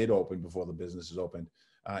did open before the businesses opened.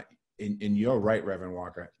 And you're right, Reverend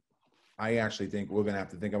Walker. I actually think we're going to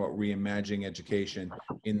have to think about reimagining education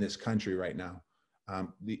in this country right now.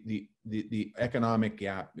 The economic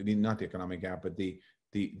gap, not the economic gap, but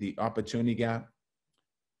the opportunity gap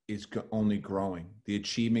is only growing. The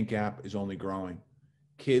achievement gap is only growing.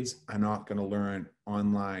 Kids are not going to learn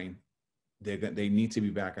online. They need to be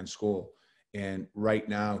back in school. And right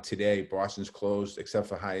now, today, Boston's closed except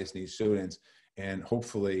for highest need students. And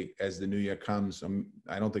hopefully, as the new year comes,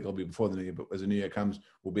 I don't think it'll be before the new year, but as the new year comes,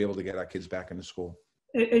 we'll be able to get our kids back into school.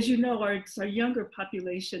 As you know, it's our younger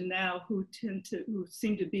population now who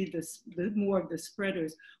seem to be the more of the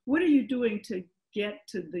spreaders. What are you doing to get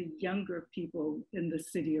to the younger people in the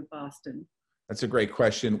city of Boston? That's a great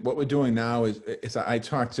question. What we're doing now is I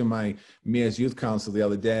talked to my Mayor's Youth Council the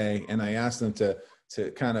other day, and I asked them to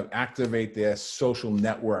kind of activate their social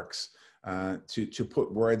networks to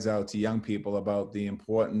put words out to young people about the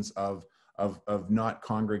importance of not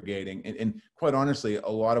congregating. And quite honestly, a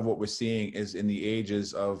lot of what we're seeing is in the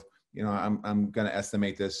ages of, I'm going to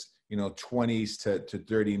estimate this, 20s to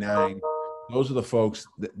 39. Those are the folks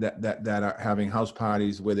that are having house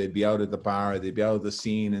parties where they'd be out at the bar, they'd be out at the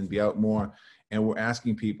scene and be out more. And we're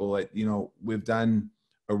asking people that, we've done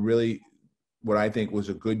what I think was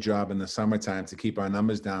a good job in the summertime to keep our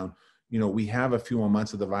numbers down. We have a few more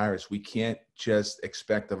months of the virus. We can't just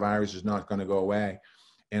expect the virus is not going to go away.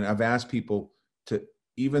 And I've asked people to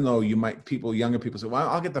even though younger people say, well,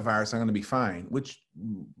 I'll get the virus, I'm going to be fine, which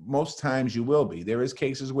most times you will be. There is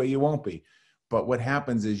cases where you won't be. But what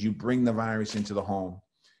happens is you bring the virus into the home.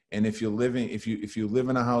 And if you live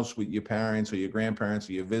in a house with your parents or your grandparents,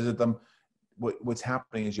 or you visit them, what's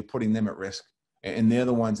happening is you're putting them at risk. And they're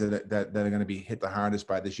the ones that are going to be hit the hardest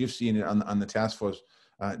by this. You've seen it on the task force,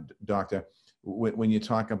 Doctor, when you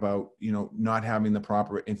talk about, not having the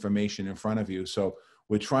proper information in front of you. So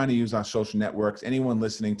we're trying to use our social networks. Anyone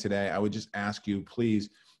listening today, I would just ask you, please,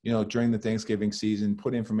 during the Thanksgiving season,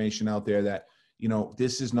 put information out there that,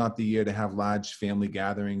 this is not the year to have large family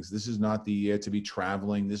gatherings. This is not the year to be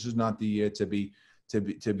traveling. This is not the year to be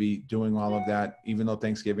doing all of that, even though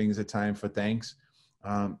Thanksgiving is a time for thanks.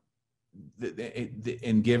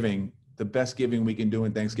 In giving, the best giving we can do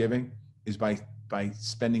in Thanksgiving is by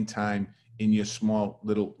spending time in your small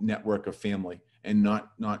little network of family and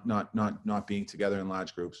not being together in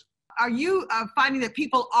large groups. Are you finding that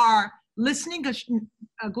people are listening? Because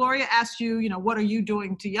Gloria asked you, what are you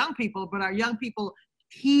doing to young people? But are young people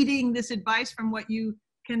heeding this advice from what you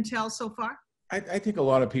can tell so far? I think a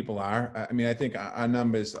lot of people are. I mean, I think our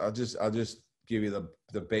numbers, I'll just give you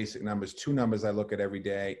the basic numbers. 2 numbers I look at every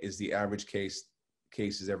day is the average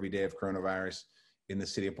cases every day of coronavirus in the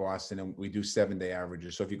city of Boston, and we do 7-day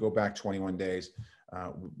averages. So if you go back 21 days,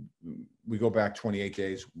 we go back 28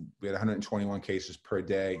 days, we had 121 cases per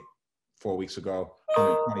day 4 weeks ago,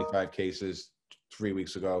 125 cases 3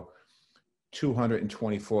 weeks ago,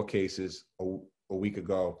 224 cases a week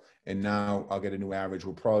ago, and now I'll get a new average.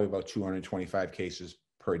 We're probably about 225 cases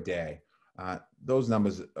per day. Those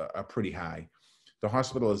numbers are pretty high. The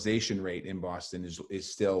hospitalization rate in Boston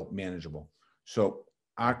is still manageable. So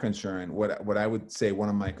our concern, what I would say one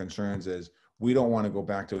of my concerns is, we don't want to go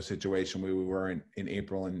back to a situation where we were in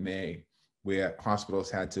April and May, where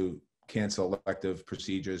hospitals had to cancel elective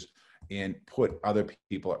procedures and put other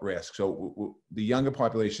people at risk. So the younger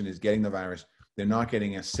population is getting the virus. They're not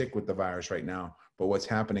getting as sick with the virus right now. But what's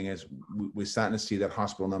happening is we're starting to see that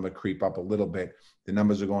hospital number creep up a little bit. The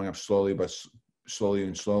numbers are going up slowly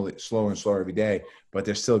and slower every day, but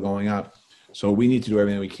they're still going up. So we need to do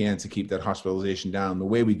everything we can to keep that hospitalization down. The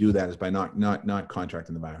way we do that is by not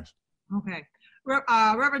contracting the virus. Okay.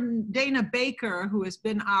 Reverend Dana Baker, who has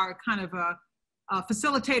been our kind of a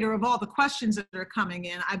facilitator of all the questions that are coming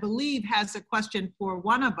in, I believe has a question for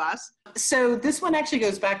one of us. So this one actually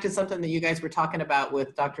goes back to something that you guys were talking about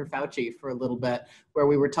with Dr. Fauci for a little bit, where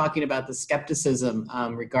we were talking about the skepticism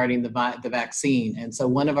regarding the vaccine. And so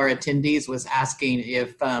one of our attendees was asking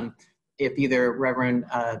if either Reverend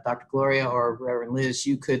Dr. Gloria or Reverend Liz,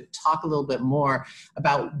 you could talk a little bit more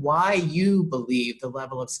about why you believe the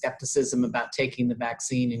level of skepticism about taking the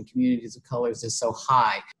vaccine in communities of colors is so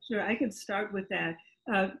high. Sure, I can start with that.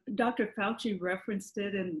 Dr. Fauci referenced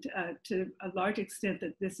it, and to a large extent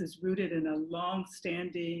that this is rooted in a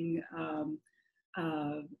long-standing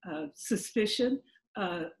suspicion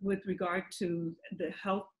with regard to the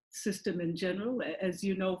health system in general. As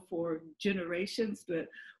you know, for generations, that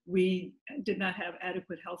we did not have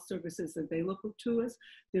adequate health services available to us.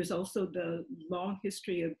 There's also the long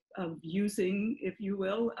history of using, if you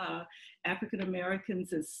will, African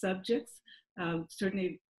Americans as subjects.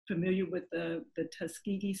 Certainly familiar with the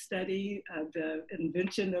Tuskegee study, the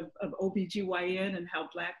invention of OBGYN, and how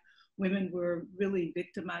Black women were really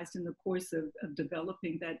victimized in the course of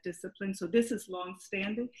developing that discipline. So this is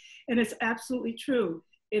long-standing, and it's absolutely true.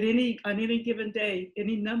 On any given day,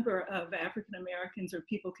 any number of African Americans or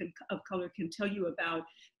people of color can tell you about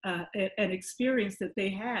an experience that they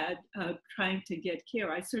had trying to get care.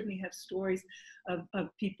 I certainly have stories of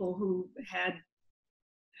people who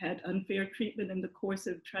had unfair treatment in the course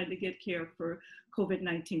of trying to get care for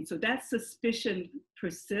COVID-19. So that suspicion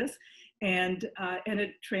persists, and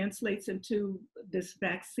it translates into this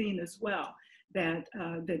vaccine as well. That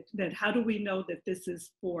how do we know that this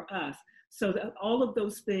is for us? So that all of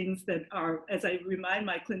those things that are, as I remind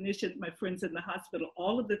my clinicians, my friends in the hospital,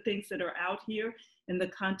 all of the things that are out here in the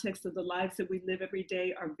context of the lives that we live every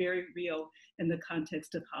day are very real in the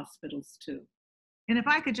context of hospitals too. And if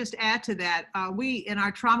I could just add to that, we, in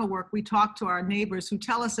our trauma work, we talk to our neighbors who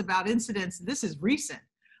tell us about incidents, this is recent,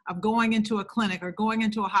 of going into a clinic or going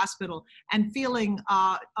into a hospital and feeling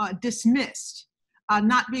dismissed,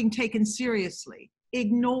 not being taken seriously,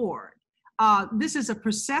 ignored. This is a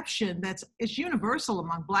perception it's universal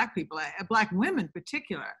among Black people, Black women in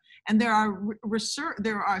particular. And there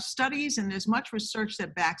are studies, and there's much research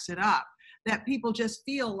that backs it up, that people just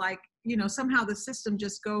feel like, somehow the system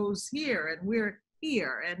just goes here and we're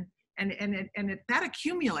here, and that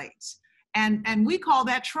accumulates. And we call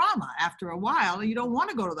that trauma after a while. You don't want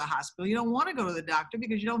to go to the hospital. You don't want to go to the doctor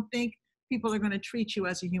because you don't think people are going to treat you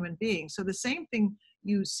as a human being. So the same thing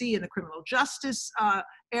you see in the criminal justice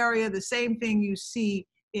area, the same thing you see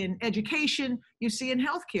in education, you see in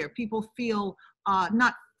healthcare. People feel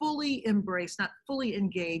not fully embraced, not fully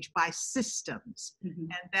engaged by systems,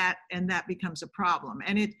 and that becomes a problem.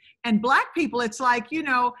 And Black people, it's like, you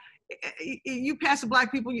know, you pass a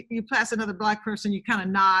Black people, you pass another Black person, you kind of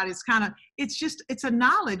nod. It's a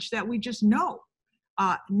knowledge that we just know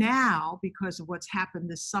now because of what's happened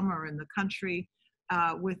this summer in the country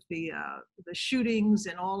with the shootings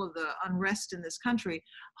and all of the unrest in this country.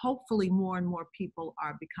 Hopefully more and more people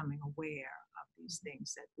are becoming aware of these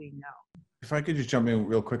things that we know. If I could just jump in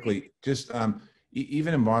real quickly, just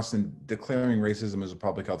even in Boston, declaring racism as a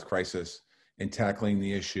public health crisis and tackling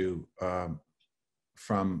the issue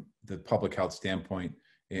from the public health standpoint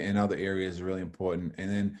in other areas is really important. And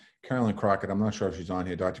then Carolyn Crockett, I'm not sure if she's on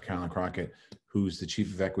here, Dr. Carolyn Crockett, who's the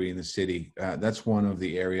chief of equity in the city. That's one of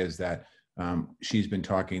the areas that she's been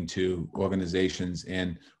talking to organizations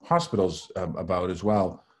and hospitals about as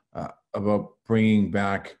well, about bringing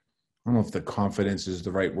back, I don't know if the confidence is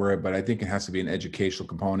the right word, but I think it has to be an educational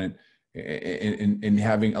component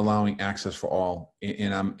in allowing access for all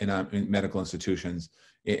in medical institutions.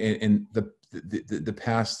 In the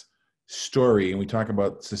past story, and we talk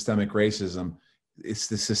about systemic racism, it's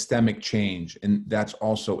the systemic change, and that's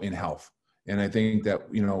also in health. And I think that,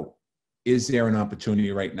 you know, is there an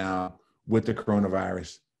opportunity right now with the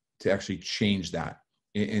coronavirus to actually change that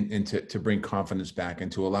and to bring confidence back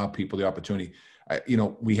and to allow people the opportunity? You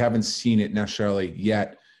know, we haven't seen it necessarily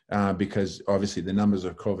yet because obviously the numbers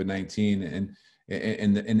of COVID-19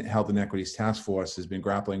 and the Health Inequities Task Force has been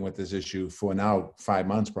grappling with this issue for now 5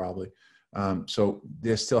 months probably. So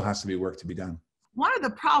there still has to be work to be done. One of the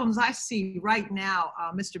problems I see right now,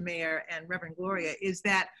 Mr. Mayor and Reverend Gloria, is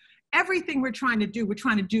that everything we're trying to do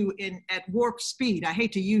at warp speed. I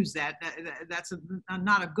hate to use that. That's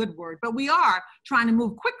not a good word, but we are trying to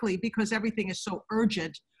move quickly because everything is so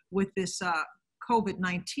urgent with this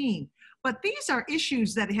COVID-19. But these are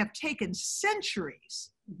issues that have taken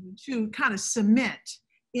centuries to kind of cement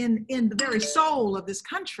in the very soul of this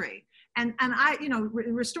country. And I, you know,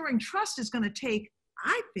 restoring trust is going to take,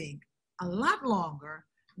 I think, a lot longer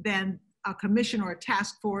than a commission or a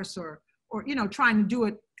task force or you know, trying to do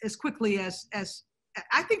it as quickly as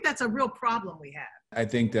I think that's a real problem we have. I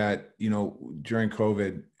think that, you know, during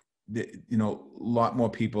COVID, you know, a lot more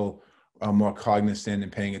people are more cognizant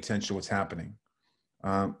and paying attention to what's happening.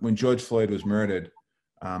 When George Floyd was murdered,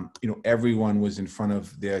 you know, everyone was in front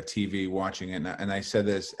of their TV watching it. And I said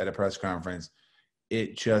this at a press conference,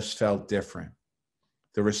 it just felt different.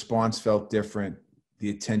 The response felt different. The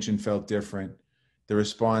attention felt different. The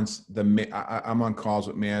response, I'm on calls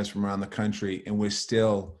with mayors from around the country, and we're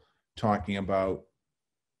still talking about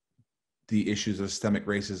the issues of systemic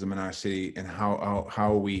racism in our city and how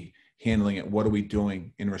are we handling it? What are we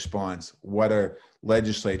doing in response? What are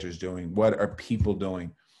legislators doing? What are people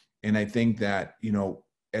doing? And I think that, you know,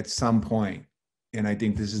 at some point, and I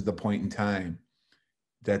think this is the point in time,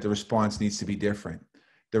 that the response needs to be different.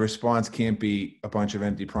 The response can't be a bunch of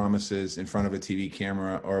empty promises in front of a TV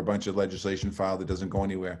camera or a bunch of legislation filed that doesn't go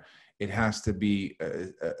anywhere. It has to be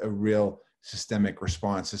a real systemic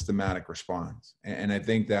response, systematic response. And I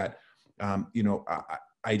think that, you know,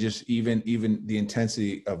 I just, even the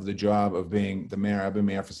intensity of the job of being the mayor, I've been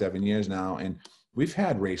mayor for 7 years now, and we've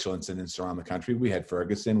had racial incidents around the country. We had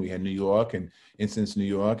Ferguson, we had New York and incidents in New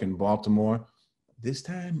York and Baltimore. This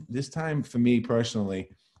time for me personally,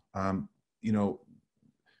 you know,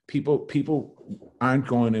 people aren't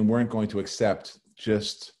going and weren't going to accept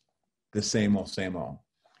just the same old.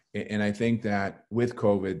 And I think that with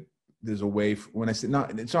COVID, there's a way, when I say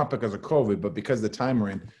it's not because of COVID, but because of the time we're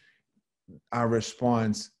in, our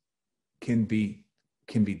response can be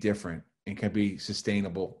different and can be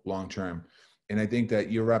sustainable long-term. And I think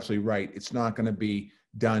that you're absolutely right. It's not going to be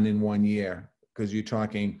done in 1 year because you're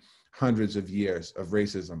talking hundreds of years of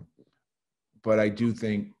racism. But I do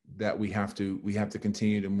think that we have to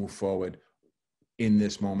continue to move forward in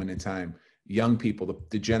this moment in time. Young people,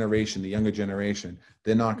 the younger generation,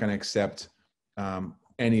 they're not going to accept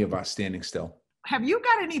any of us standing still. Have you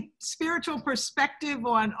got any spiritual perspective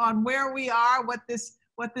on where we are, what this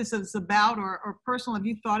is about, or personal? Have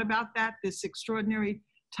you thought about that, this extraordinary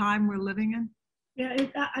time we're living in? Yeah,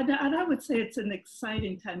 and I would say it's an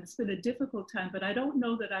exciting time. It's been a difficult time, but I don't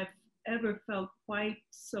know that I've ever felt quite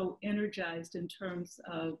so energized in terms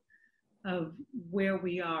of where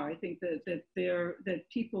we are. I think that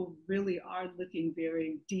people really are looking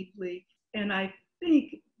very deeply, and I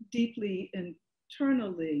think deeply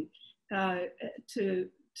internally to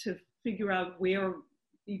figure out where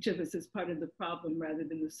each of us is part of the problem rather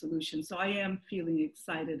than the solution. So I am feeling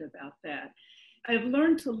excited about that. I've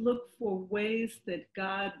learned to look for ways that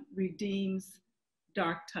God redeems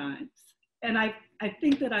dark times. And I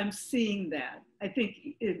think that I'm seeing that. I think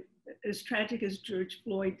as tragic as George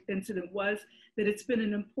Floyd incident was, that it's been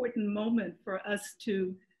an important moment for us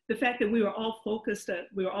to, the fact that we were all focused,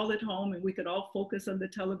 we were all at home and we could all focus on the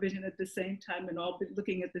television at the same time and all be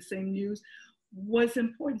looking at the same news was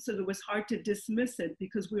important. So it was hard to dismiss it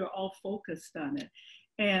because we were all focused on it.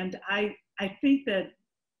 And I think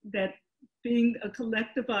that being a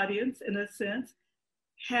collective audience, in a sense,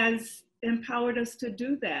 has empowered us to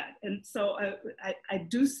do that. And so I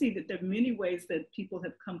do see that there are many ways that people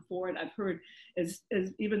have come forward. I've heard,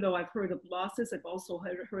 even though I've heard of losses, I've also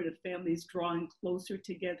heard of families drawing closer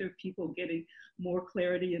together, people getting more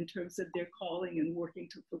clarity in terms of their calling and working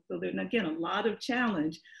to fulfill it. And again, a lot of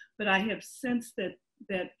challenge, but I have sensed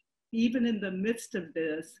that even in the midst of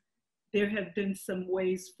this, there have been some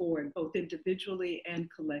ways forward, both individually and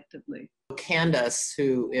collectively. Candace,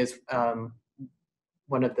 who is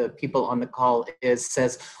one of the people on the call,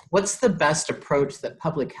 says, what's the best approach that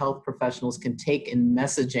public health professionals can take in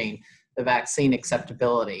messaging the vaccine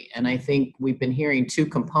acceptability? And I think we've been hearing two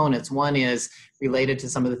components. One is related to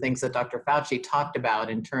some of the things that Dr. Fauci talked about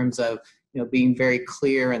in terms of, being very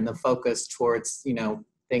clear and the focus towards,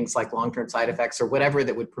 things like long-term side effects or whatever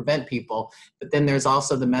that would prevent people. But then there's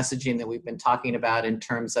also the messaging that we've been talking about in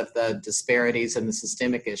terms of the disparities and the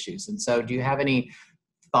systemic issues. And so do you have any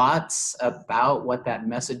thoughts about what that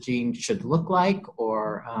messaging should look like,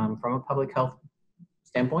 or from a public health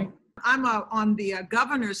standpoint? I'm on the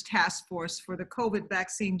governor's task force for the COVID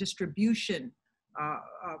vaccine distribution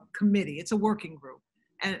committee. It's a working group.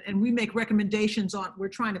 And we make recommendations on, we're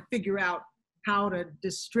trying to figure out how to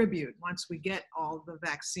distribute once we get all the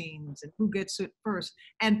vaccines and who gets it first.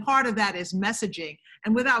 And part of that is messaging.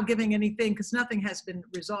 And without giving anything, because nothing has been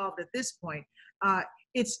resolved at this point,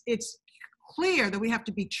 it's clear that we have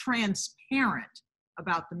to be transparent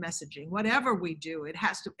about the messaging. Whatever we do, it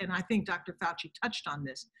has to, and I think Dr. Fauci touched on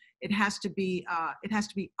this, it has to be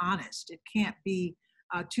honest. It can't be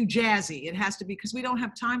too jazzy. It has to be, because we don't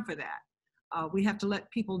have time for that. We have to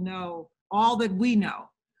let people know all that we know.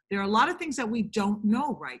 There are a lot of things that we don't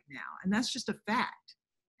know right now, and that's just a fact.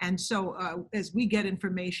 And so as we get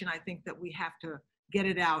information, I think that we have to get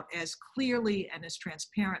it out as clearly and as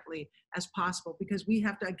transparently as possible, because we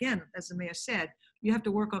have to, again, as the mayor said, you have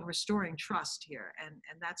to work on restoring trust here, and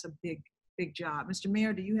that's a big job. Mr.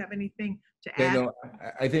 Mayor, do you have anything to add? No,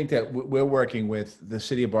 I think that we're working with the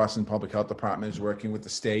City of Boston Public Health Department, is working with the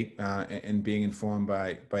state and being informed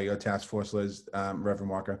by your task force, Liz, Reverend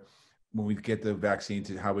Walker, when we get the vaccine,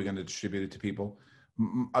 to how we're going to distribute it to people.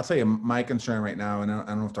 I'll tell you, my concern right now, and I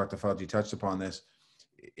don't know if Dr. Fauci touched upon this,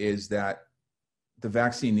 is that the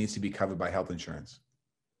vaccine needs to be covered by health insurance,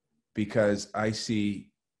 because I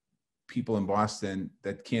see people in Boston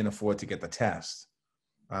that can't afford to get the test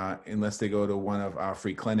unless they go to one of our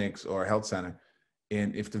free clinics or a health center.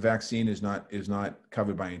 And if the vaccine is not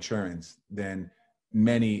covered by insurance, then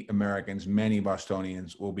many Americans, many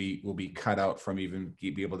Bostonians will be cut out from even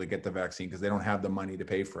be able to get the vaccine because they don't have the money to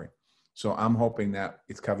pay for it. So I'm hoping that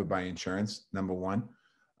it's covered by insurance, number one.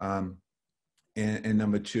 And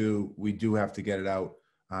number two, we do have to get it out.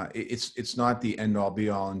 It's not the end all be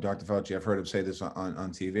all. And Dr. Fauci, I've heard him say this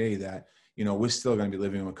on TV, that, we're still going to be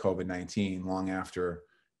living with COVID-19 long after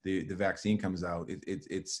the vaccine comes out.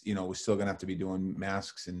 It's we're still going to have to be doing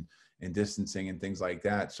masks and distancing and things like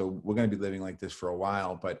that. So we're going to be living like this for a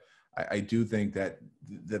while. But I do think that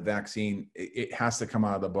the vaccine, it has to come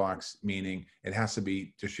out of the box, meaning it has to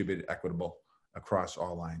be distributed equitable across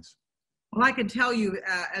all lines. Well, I can tell you,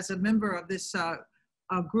 as a member of this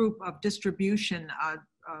group of distribution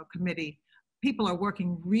committee, people are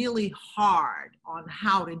working really hard on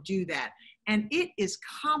how to do that. And it is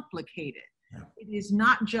complicated. Yeah. It is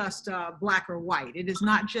not just black or white. It is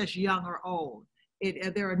not just young or old.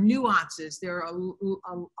 There are nuances, there are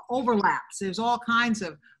overlaps, there's all kinds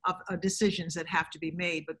of decisions that have to be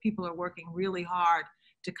made, but people are working really hard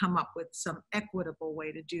to come up with some equitable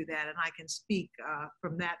way to do that. And I can speak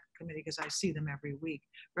from that committee because I see them every week.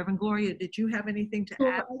 Reverend Gloria, did you have anything to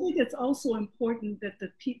add? I think it's also important that the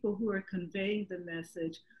people who are conveying the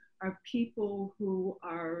message are people who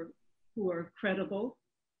are credible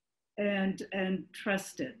and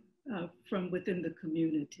trusted from within the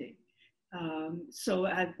community. So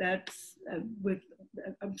that's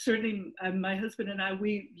certainly my husband and I,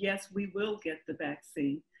 we will get the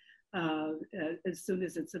vaccine as soon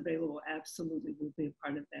as it's available. Absolutely, we'll be a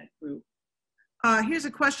part of that group. Here's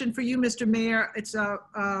a question for you, Mr. Mayor. It's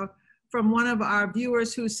from one of our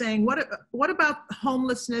viewers who's saying, what about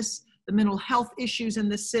homelessness, the mental health issues in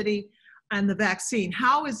the city, and the vaccine?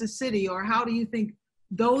 How is the city, or how do you think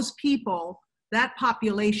those people, that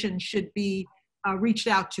population, should be reached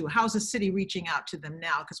out to? How's the city reaching out to them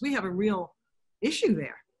now? Because we have a real issue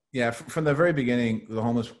there. Yeah, from the very beginning, the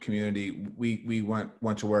homeless community, we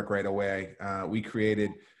went to work right away. We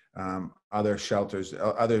created other shelters,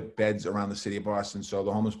 other beds around the city of Boston. So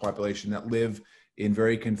the homeless population that live in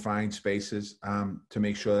very confined spaces, to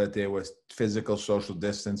make sure that there was physical social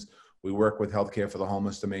distance. We work with Healthcare for the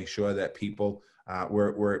Homeless to make sure that people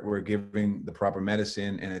were giving the proper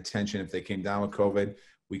medicine and attention if they came down with COVID.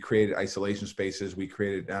 We created isolation spaces. We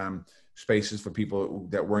created spaces for people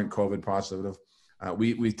that weren't COVID positive.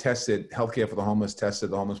 We tested, Healthcare for the Homeless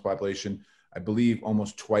tested the homeless population, I believe,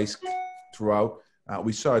 almost twice throughout.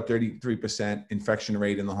 We saw a 33% infection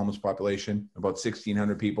rate in the homeless population, about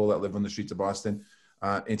 1,600 people that live on the streets of Boston.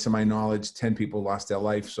 And to my knowledge, 10 people lost their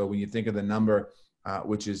life. So when you think of the number,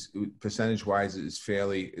 which is percentage-wise is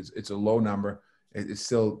fairly, it's a low number. It's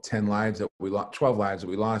still 10 lives that we lost, 12 lives that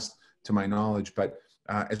we lost, to my knowledge. But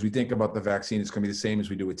as we think about the vaccine, it's going to be the same as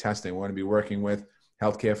we do with testing. We're going to be working with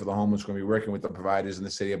Healthcare for the Homeless. We're going to be working with the providers in the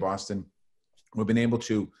city of Boston. We've been able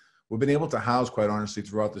to house, quite honestly,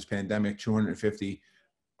 throughout this pandemic, 250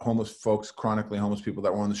 homeless folks, chronically homeless people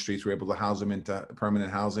that were on the streets. We're able to house them into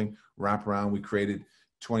permanent housing, wraparound. We created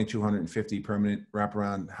 2,250 permanent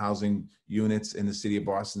wraparound housing units in the city of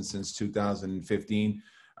Boston since 2015.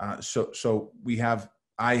 So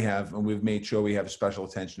I have, and we've made sure we have special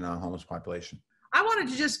attention on the homeless population. I wanted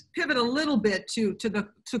to just pivot a little bit to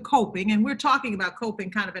coping, and we're talking about coping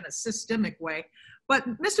kind of in a systemic way. But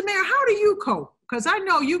Mr. Mayor, how do you cope? Because I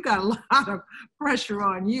know you got a lot of pressure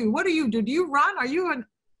on you. What do you do? Do you run? Are you an?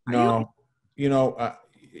 No,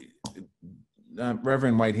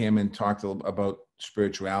 Reverend White-Hammond talked about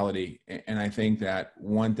spirituality, and I think that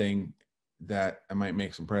one thing that I might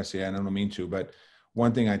make some press here, I don't mean to, but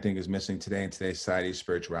one thing I think is missing today in today's society is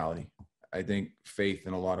spirituality. I think faith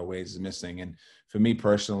in a lot of ways is missing. And for me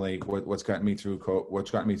personally, what's gotten me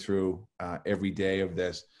through every day of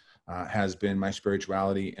this has been my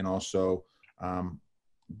spirituality, and also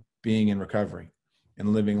being in recovery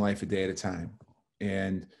and living life a day at a time.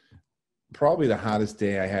 And probably the hardest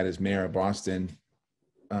day I had as mayor of Boston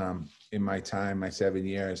in my time, my 7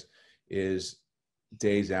 years, is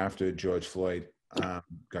days after George Floyd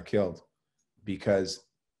got killed, because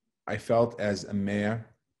I felt as a mayor,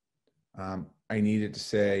 I needed to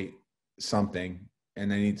say something,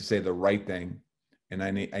 and I needed to say the right thing, and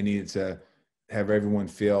I needed to have everyone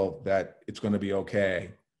feel that it's going to be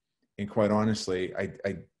okay. And quite honestly, I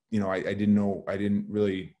didn't know,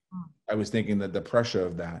 I was thinking that the pressure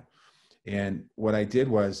of that. And what I did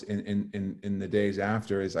was in the days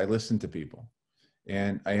after is I listened to people,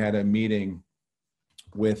 and I had a meeting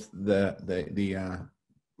with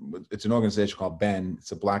it's an organization called BEN.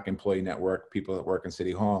 It's a Black Employee Network, people that work in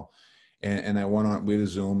City Hall. And I went on with a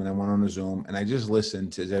Zoom, and I went on a Zoom, and I just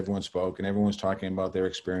listened as everyone spoke, and everyone was talking about their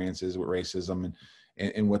experiences with racism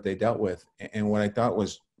and what they dealt with. And what I thought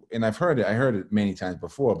was, and I heard it many times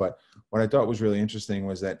before, but what I thought was really interesting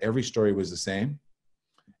was that every story was the same.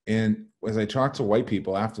 And as I talked to white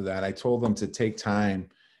people after that, I told them to take time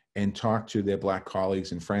and talk to their Black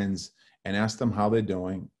colleagues and friends and ask them how they're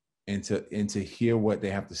doing, and to hear what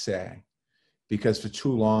they have to say. Because for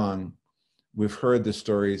too long, we've heard the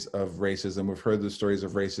stories of racism. We've heard the stories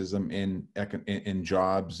of racism in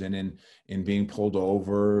jobs, and in being pulled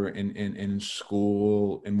over, in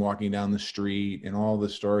school, and walking down the street, and all the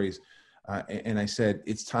stories. And I said,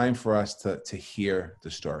 it's time for us to hear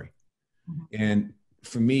the story. Mm-hmm. And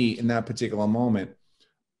for me, in that particular moment,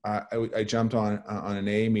 I jumped on an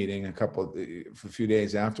AA meeting for a few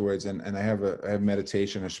days afterwards, and I have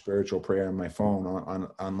meditation, a spiritual prayer on my phone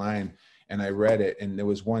online. And I read it, and there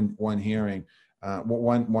was one hearing,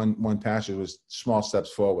 one passage was small steps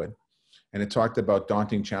forward. And it talked about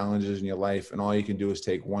daunting challenges in your life, and all you can do is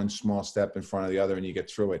take one small step in front of the other, and you get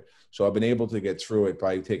through it. So I've been able to get through it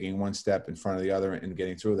by taking one step in front of the other and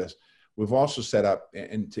getting through this. We've also set up,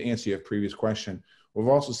 and to answer your previous question, we've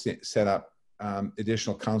also set up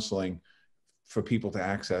additional counseling for people to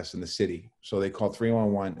access in the city. So they call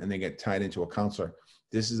 311 and they get tied into a counselor.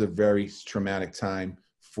 This is a very traumatic time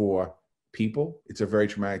for people. It's a very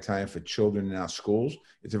traumatic time for children in our schools.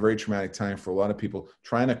 It's a very traumatic time for a lot of people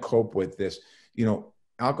trying to cope with this.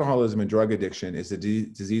 Alcoholism and drug addiction is the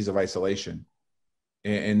disease of isolation.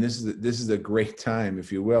 And this is a great time,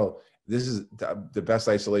 if you will. This is the best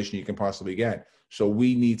isolation you can possibly get. So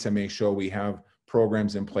we need to make sure we have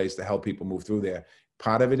programs in place to help people move through there.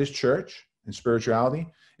 Part of it is church and spirituality,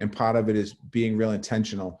 and part of it is being real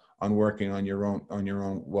intentional on working on your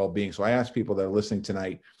own well-being. So I ask people that are listening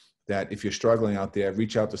tonight that if you're struggling out there,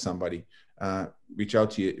 reach out to somebody. Reach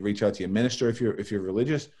out to your minister if you're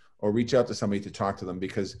religious, or reach out to somebody to talk to them,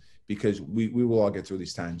 because we will all get through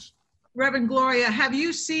these times. Reverend Gloria, have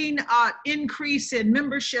you seen an increase in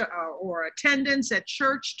membership or attendance at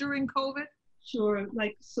church during COVID? Sure,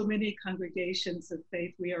 like so many congregations of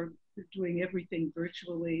faith, we are doing everything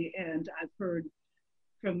virtually, and I've heard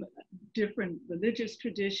from different religious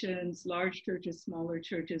traditions, large churches, smaller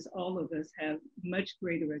churches, all of us have much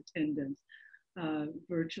greater attendance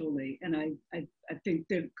virtually. And I think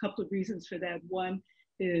there are a couple of reasons for that. One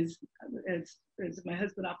is, as my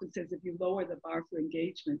husband often says, if you lower the bar for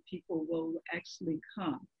engagement, people will actually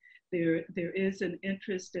come. There is an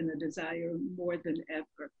interest and a desire more than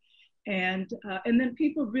ever. And then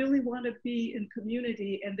people really want to be in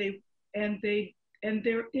community, and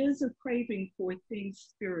there is a craving for things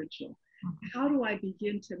spiritual. How do I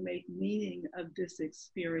begin to make meaning of this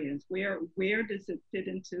experience? Where does it fit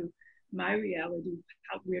into my reality?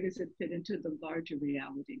 Where does it fit into the larger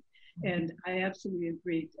reality? And I absolutely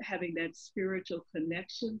agree. Having that spiritual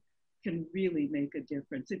connection can really make a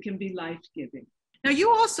difference. It can be life-giving. Now,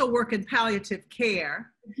 you also work in palliative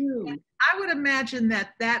care. I do. I would imagine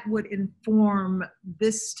that would inform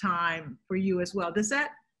this time for you as well.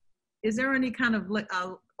 Is there any kind of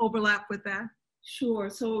overlap with that? Sure.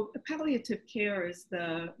 So palliative care is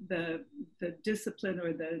the discipline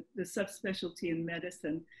or the subspecialty in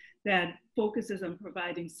medicine that focuses on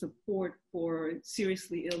providing support for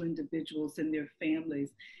seriously ill individuals and their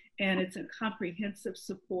families. And it's a comprehensive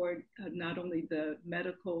support, not only the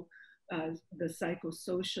medical, the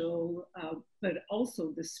psychosocial, but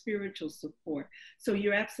also the spiritual support. So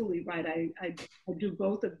you're absolutely right. I do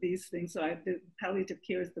both of these things. So the palliative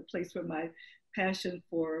care is the place where my passion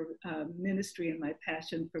for ministry and my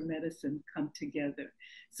passion for medicine come together.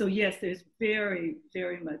 So yes, there's very,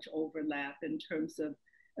 very much overlap in terms of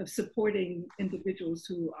supporting individuals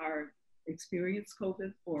who are experience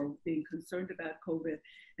COVID or being concerned about COVID,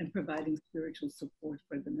 and providing spiritual support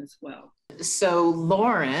for them as well. So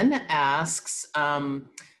Lauren asks,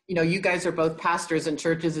 you guys are both pastors in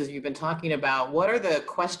churches, as you've been talking about. What are the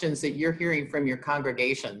questions that you're hearing from your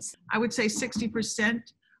congregations? I would say 60%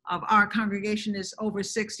 of our congregation is over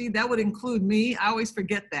 60. That would include me. I always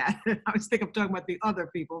forget that. I always think I'm talking about the other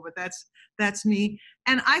people, but that's me.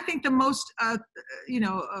 And I think the most, a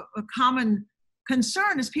common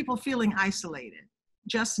concern is people feeling isolated,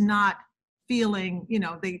 just not feeling,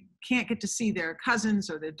 they can't get to see their cousins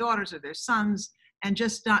or their daughters or their sons, and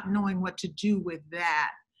just not knowing what to do with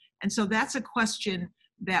that. And so that's a question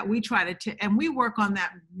that we try to, and we work on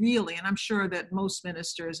that really, and I'm sure that most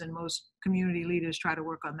ministers and most community leaders try to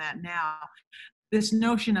work on that now, this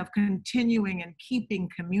notion of continuing and keeping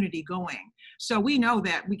community going. So we know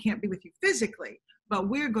that we can't be with you physically, but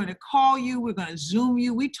we're going to call you, we're going to Zoom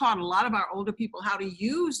you. We taught a lot of our older people how to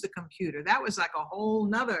use the computer. That was like a whole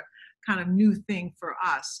nother kind of new thing for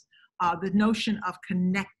us, the notion of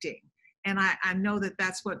connecting. And I know that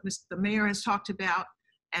that's what the mayor has talked about,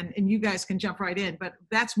 and you guys can jump right in, but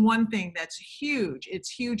that's one thing that's huge. It's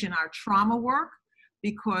huge in our trauma work,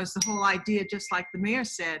 because the whole idea, just like the mayor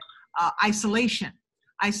said, isolation.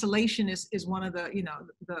 Isolation is one of the,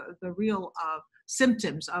 the real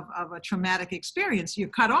symptoms of a traumatic experience. You're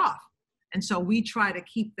cut off. And so we try to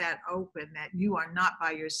keep that open, that you are not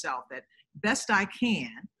by yourself, that best I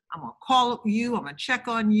can, I'm gonna call you, I'm gonna check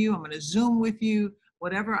on you, I'm gonna Zoom with you,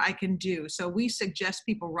 whatever I can do. So we suggest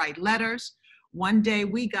people write letters. One day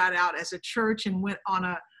we got out as a church and went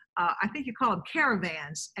on I think you call them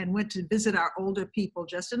caravans, and went to visit our older people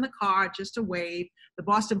just in the car, just to wave. The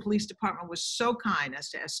Boston Police Department was so kind as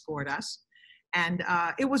to escort us. And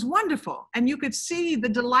it was wonderful. And you could see the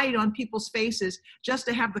delight on people's faces just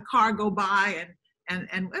to have the car go by. And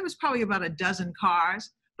it was probably about a dozen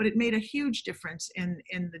cars, but it made a huge difference in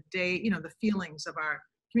the day, the feelings of our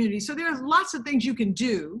community. So there's lots of things you can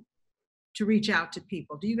do to reach out to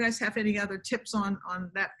people. Do you guys have any other tips on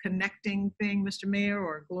that connecting thing, Mr. Mayor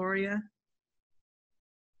or Gloria?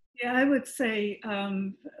 Yeah, I would say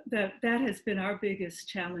that has been our biggest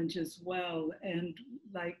challenge as well. And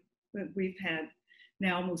like we've had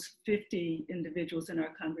now almost 50 individuals in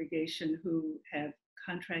our congregation who have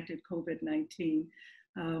contracted COVID-19,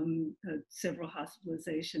 several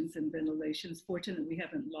hospitalizations and ventilations. Fortunately, we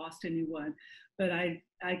haven't lost anyone, but I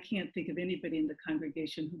can't think of anybody in the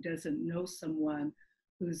congregation who doesn't know someone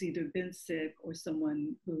who's either been sick or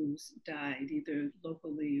someone who's died, either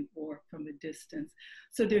locally or from a distance.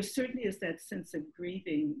 So there certainly is that sense of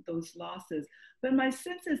grieving those losses. But my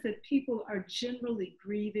sense is that people are generally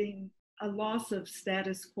grieving a loss of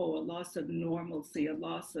status quo, a loss of normalcy, a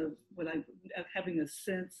loss of of having a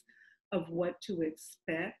sense of what to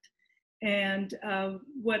expect. And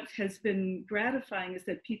what has been gratifying is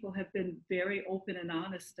that people have been very open and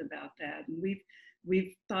honest about that. And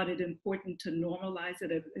we've thought it important to normalize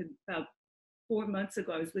it. About 4 months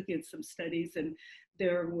ago, I was looking at some studies, and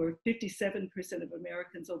there were 57% of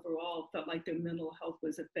Americans overall felt like their mental health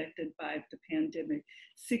was affected by the pandemic,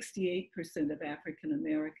 68% of African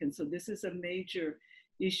Americans. So this is a major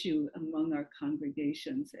issue among our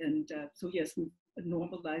congregations. And so yes, we've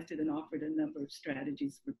normalized it and offered a number of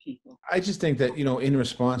strategies for people. I just think that, in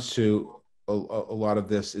response to a lot of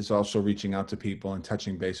this is also reaching out to people and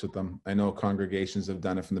touching base with them. I know congregations have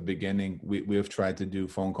done it from the beginning. We have tried to do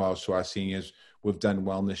phone calls to our seniors. We've done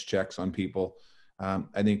wellness checks on people.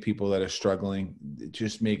 I think people that are struggling,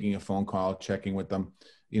 just making a phone call, checking with them,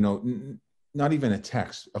 not even a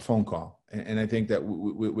text, a phone call. And I think that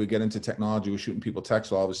we get into technology, we're shooting people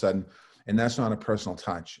texts all of a sudden, and that's not a personal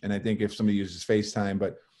touch. And I think if somebody uses FaceTime,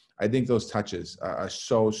 but I think those touches are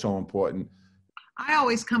so, so important. I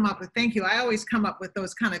always come up with, thank you. I always come up with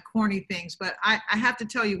those kind of corny things, but I have to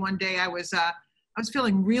tell you, one day I was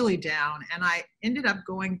feeling really down, and I ended up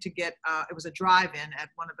going to get, it was a drive-in at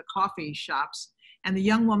one of the coffee shops, and the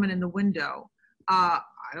young woman in the window, I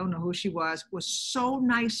don't know who she was so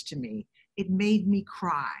nice to me. It made me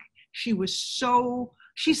cry. She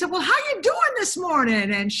said, well, how you doing this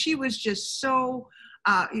morning? And she was just so,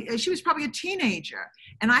 she was probably a teenager,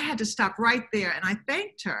 and I had to stop right there, and I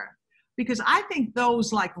thanked her. Because I think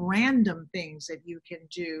those like random things that you can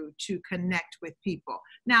do to connect with people.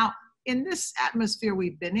 Now, in this atmosphere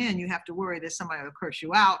we've been in, you have to worry that somebody will curse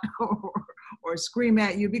you out or scream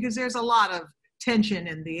at you, because there's a lot of tension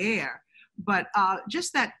in the air. But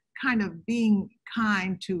just that kind of being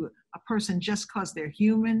kind to a person just because they're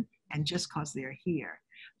human and just because they're here.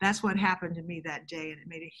 That's what happened to me that day, and it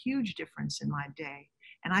made a huge difference in my day.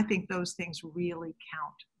 And I think those things really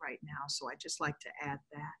count right now. So I just like to add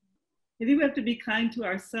that. I think we have to be kind to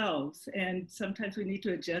ourselves, and sometimes we need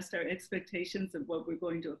to adjust our expectations of what we're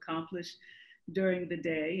going to accomplish during the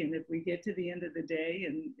day. And if we get to the end of the day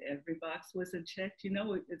and every box wasn't checked,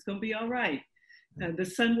 it's going to be all right. The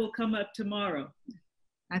sun will come up tomorrow.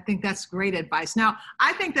 I think that's great advice. Now,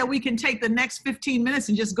 I think that we can take the next 15 minutes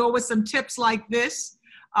and just go with some tips like this,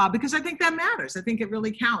 because I think that matters. I think it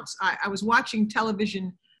really counts. I was watching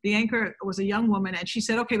television. The anchor was a young woman, and she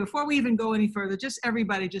said, okay, before we even go any further,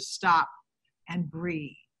 everybody just stop and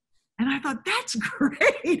breathe. And I thought, that's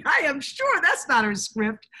great. I am sure that's not her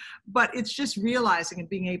script, but it's just realizing and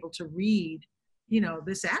being able to read,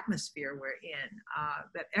 this atmosphere we're in,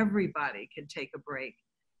 that everybody can take a break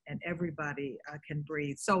and everybody can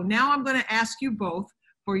breathe. So now I'm going to ask you both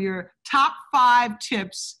for your top 5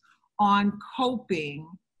 tips on coping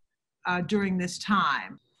during this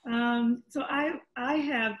time. So I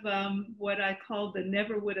have what I call the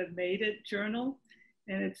Never Would Have Made It journal,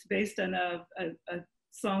 and it's based on a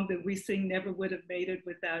song that we sing, Never Would Have Made It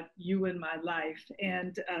Without You in My Life.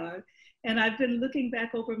 And I've been looking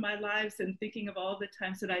back over my lives and thinking of all the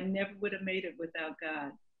times that I never would have made it without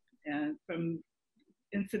God. And from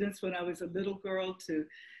incidents when I was a little girl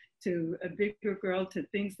to a bigger girl, to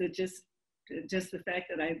things that just the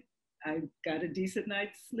fact that I got a decent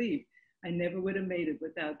night's sleep. I never would have made it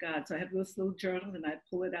without God. So I have this little journal, and I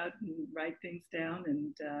pull it out and write things down,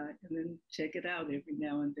 and then check it out every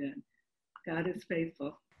now and then. God is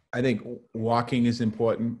faithful. I think walking is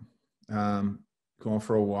important. Going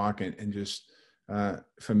for a walk and just,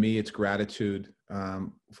 for me, it's gratitude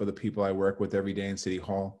for the people I work with every day in City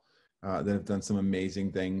Hall that have done some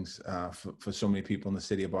amazing things for so many people in the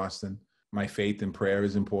city of Boston. My faith and prayer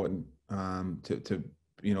is important to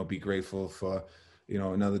be grateful for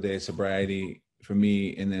another day of sobriety for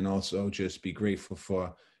me, and then also just be grateful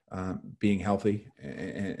for being healthy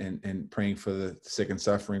and praying for the sick and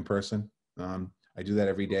suffering person. I do that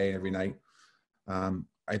every day, every night.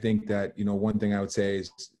 I think that, one thing I would say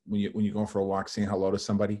is when you're going for a walk, saying hello to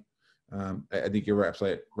somebody. I think you're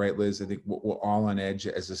absolutely right, Liz. I think we're all on edge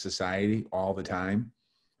as a society all the time.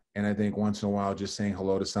 And I think once in a while, just saying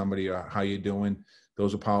hello to somebody or how you doing,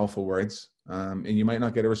 those are powerful words. And you might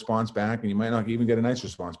not get a response back, and you might not even get a nice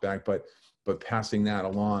response back, but passing that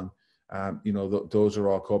along, those are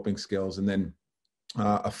all coping skills. And then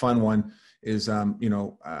a fun one is, I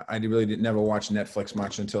really never watch Netflix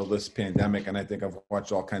much until this pandemic. And I think I've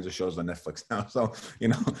watched all kinds of shows on Netflix now. So,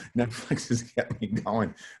 Netflix has kept me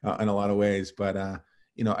going in a lot of ways. But,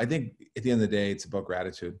 I think at the end of the day, it's about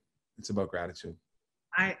gratitude. It's about gratitude.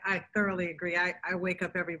 I thoroughly agree. I wake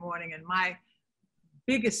up every morning, and my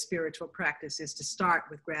biggest spiritual practice is to start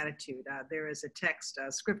with gratitude. There is a text,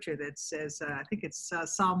 scripture that says, I think it's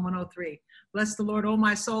Psalm 103, bless the Lord, O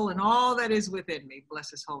my soul, and all that is within me.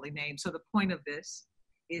 Bless his holy name. So the point of this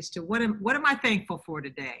is to, what am I thankful for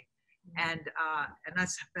today? And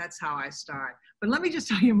that's how I start. But let me just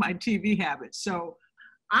tell you my TV habits. So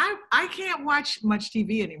I can't watch much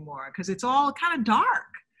TV anymore because it's all kind of dark.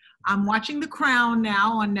 I'm watching The Crown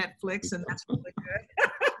now on Netflix, and that's really good.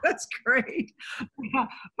 That's great.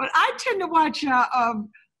 But I tend to watch, I'm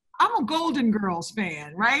a Golden Girls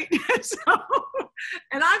fan, right?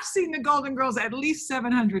 And I've seen the Golden Girls at least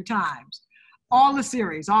 700 times. All the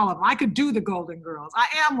series, all of them. I could do the Golden Girls. I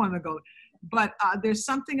am one of the Golden. But there's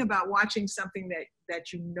something about watching something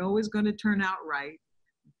that you know is going to turn out right,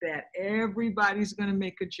 that everybody's going to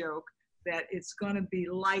make a joke, that it's going to be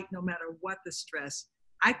light no matter what the stress.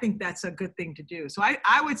 I think that's a good thing to do. So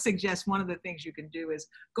I would suggest one of the things you can do is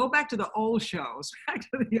go back to the old shows, back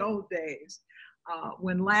to the old days,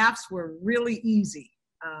 when laughs were really easy,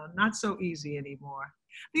 not so easy anymore.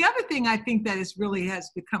 The other thing I think that really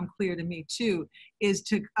has become clear to me too is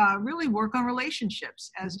to really work on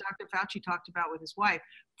relationships, as Dr. Fauci talked about with his wife.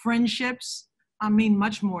 Friendships mean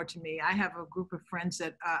much more to me. I have a group of friends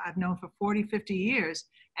that I've known for 40, 50 years,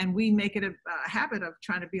 and we make it a habit of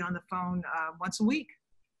trying to be on the phone once a week.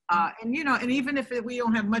 And, you know, and even if we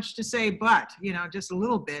don't have much to say, but, you know, just a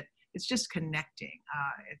little bit, it's just connecting.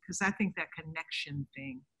 Because I think that connection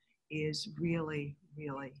thing is really,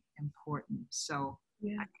 really important. So,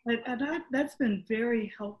 yeah, and that's been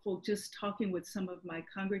very helpful, just talking with some of my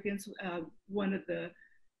congregants. One of the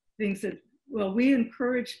things that, well, we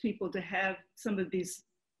encourage people to have some of these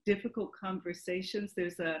difficult conversations.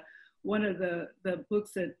 There's one of the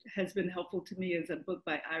books that has been helpful to me is a book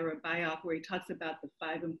by Ira Byock, where he talks about the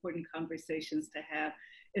 5 important conversations to have,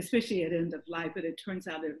 especially at end of life, but it turns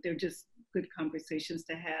out they're just good conversations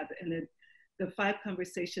to have. And the 5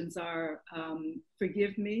 conversations are,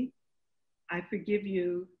 forgive me, I forgive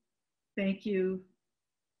you, thank you,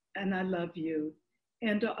 and I love you.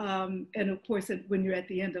 And of course, when you're at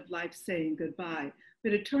the end of life, saying goodbye.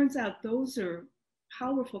 But it turns out those are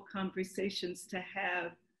powerful conversations to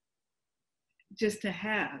have, just to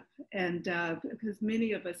have. And because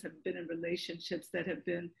many of us have been in relationships that have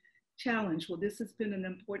been challenged. Well, this has been an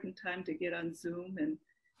important time to get on Zoom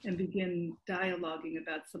and begin dialoguing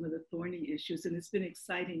about some of the thorny issues. And it's been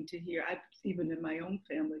exciting to hear, even in my own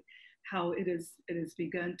family, how it has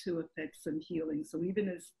begun to affect some healing. So even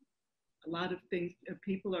as a lot of things,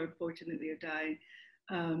 people are unfortunately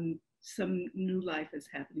dying, some new life is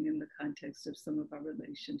happening in the context of some of our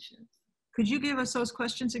relationships. Could you give us those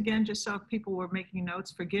questions again, just so if people were making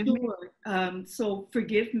notes? Forgive me. So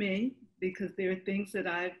forgive me, because there are things that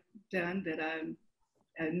I've done that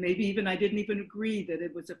and maybe even I didn't even agree that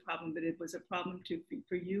it was a problem, but it was a problem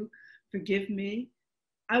for you. Forgive me.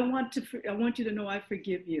 I want you to know I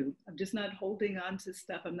forgive you. I'm just not holding on to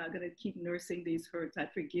stuff. I'm not going to keep nursing these hurts. I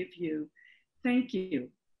forgive you. Thank you.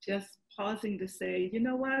 Just pausing to say, you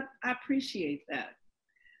know what? I appreciate that.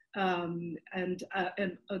 And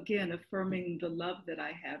again, affirming the love that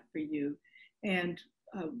I have for you. And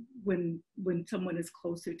when someone is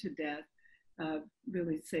closer to death,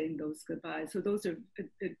 really saying those goodbyes. So those are,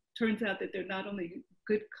 it turns out that they're not only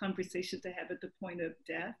good conversations to have at the point of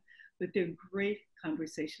death, but they're great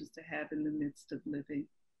conversations to have in the midst of living.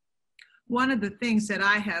 One of the things that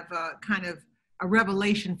I have kind of a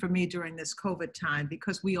revelation for me during this COVID time,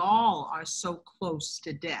 because we all are so close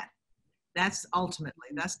to death. That's ultimately,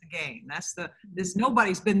 that's the game.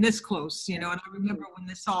 Nobody's been this close, you know, and I remember when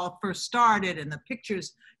this all first started and the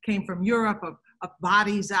pictures came from Europe of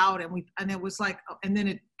bodies out and it was like, and then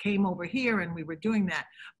it came over here and we were doing that.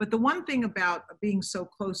 But the one thing about being so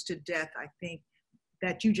close to death, I think,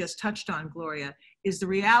 that you just touched on, Gloria, is the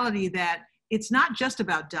reality that it's not just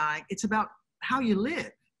about dying, it's about how you live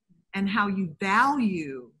and how you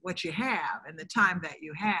value what you have and the time that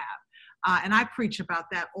you have. And I preach about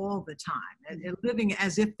that all the time, and living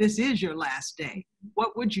as if this is your last day.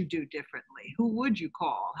 What would you do differently? Who would you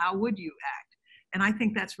call? How would you act? And I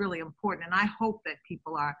think that's really important. And I hope that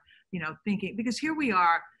people are, you know, thinking, because here we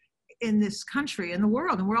are in this country, in the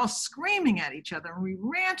world, and we're all screaming at each other and we're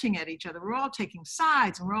ranting at each other. We're all taking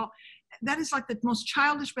sides, and that is like the most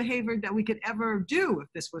childish behavior that we could ever do if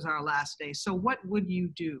this was our last day. So what would you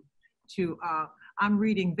do to, I'm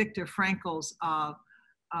reading Viktor Frankl's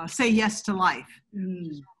Say Yes to Life.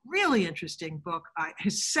 Really interesting book.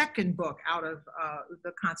 His second book out of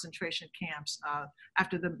the concentration camps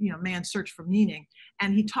after the man's search for meaning.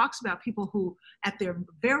 And he talks about people who at their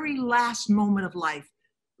very last moment of life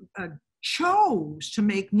chose to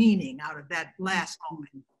make meaning out of that last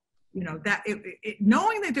moment. that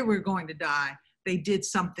knowing that they were going to die, they did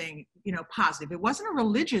something, positive. It wasn't a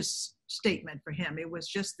religious statement for him. It was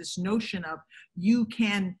just this notion of you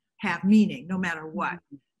can have meaning no matter what.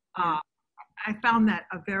 I found that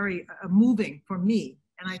very moving for me.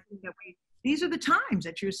 And I think that these are the times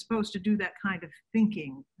that you're supposed to do that kind of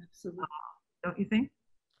thinking. Absolutely. Don't you think?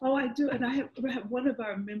 Oh, I do. And I have one of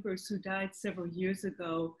our members who died several years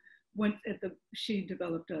ago. She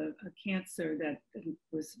developed a cancer that it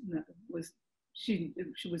was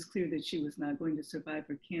clear that she was not going to survive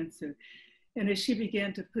her cancer. And as she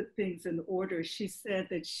began to put things in order, she said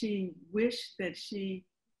that she wished that she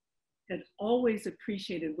had always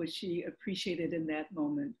appreciated what she appreciated in that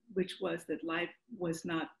moment, which was that life was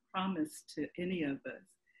not promised to any of us.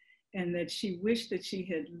 And that she wished that she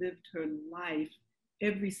had lived her life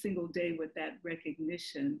every single day with that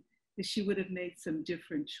recognition, that she would have made some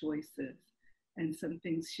different choices, and some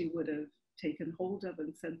things she would have taken hold of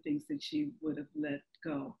and some things that she would have let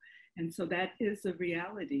go. And so that is a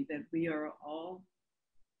reality that we are all,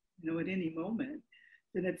 at any moment.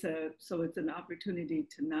 Then it's an opportunity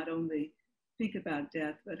to not only think about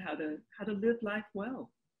death, but how to live life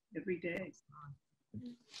well every day.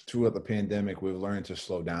 Throughout the pandemic, we've learned to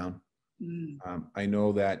slow down. I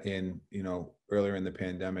know that earlier in the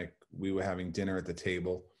pandemic, we were having dinner at the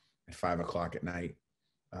table at 5 o'clock at night.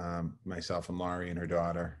 Myself and Laurie and her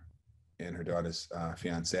daughter and her daughter's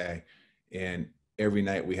fiance. And every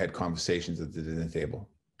night we had conversations at the dinner table.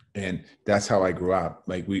 And that's how I grew up.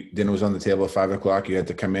 Like dinner was on the table at 5 o'clock. You had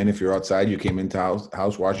to come in. If you're outside, you came into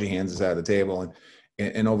house, wash your hands at the table.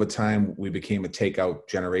 And over time, we became a takeout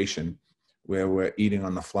generation where we're eating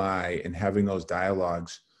on the fly, and having those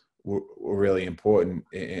dialogues were really important,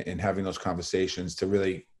 and having those conversations to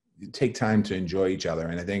really take time to enjoy each other.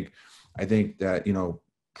 And I think that,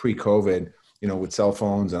 pre-COVID, with cell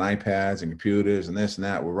phones and iPads and computers and this and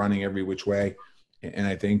that, we're running every which way. And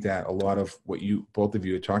I think that a lot of what both of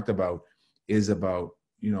you had talked about is about,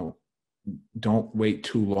 don't wait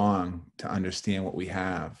too long to understand what we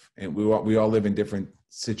have. And we all live in different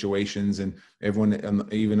situations, and everyone,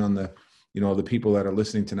 even on the, the people that are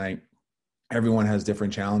listening tonight, everyone has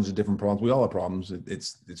different challenges, different problems. We all have problems.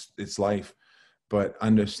 It's life, but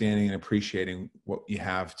understanding and appreciating what you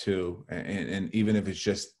have too. And even if it's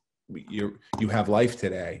just, you have life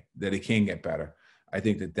today, that it can get better. I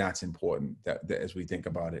think that that's important, that as we think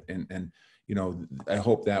about it. And I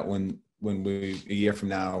hope that when we, a year from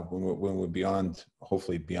now, when we're beyond,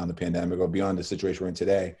 hopefully beyond the pandemic or beyond the situation we're in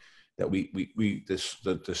today, that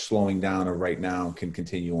the slowing down of right now can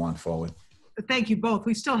continue on forward. Thank you both.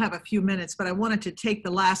 We still have a few minutes, but I wanted to take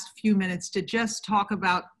the last few minutes to just talk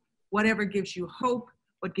about whatever gives you hope,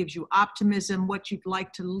 what gives you optimism, what you'd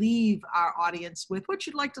like to leave our audience with, what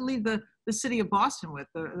you'd like to leave the city of Boston with,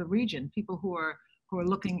 the region, people who are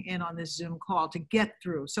looking in on this Zoom call to get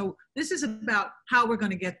through. So this is about how we're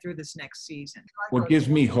going to get through this next season. What gives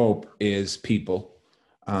me hope is people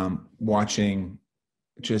watching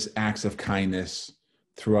just acts of kindness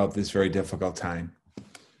throughout this very difficult time.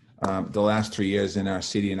 The last 3 years in our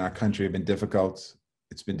city and our country have been difficult.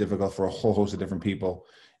 It's been difficult for a whole host of different people,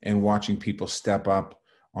 and watching people step up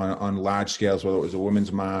on large scales, whether it was a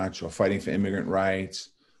women's march or fighting for immigrant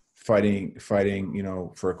rights, fighting,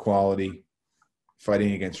 for equality,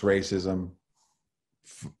 fighting against racism,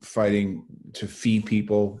 fighting to feed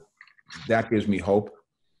people. That gives me hope.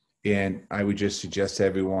 And I would just suggest to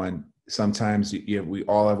everyone, sometimes we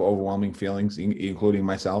all have overwhelming feelings, including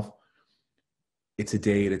myself. It's a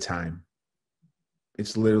day at a time.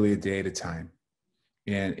 It's literally a day at a time.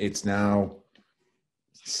 And it's now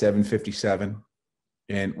 7:57.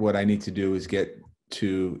 And what I need to do is get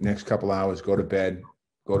to next couple hours, go to bed,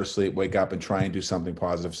 go to sleep, wake up, and try and do something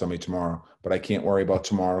positive for somebody tomorrow. But I can't worry about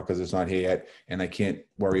tomorrow because it's not here yet. And I can't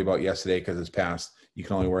worry about yesterday because it's past. You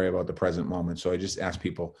can only worry about the present moment. So I just ask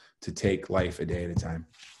people to take life a day at a time.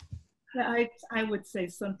 Yeah, I would say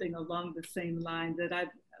something along the same line,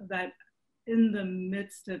 that in the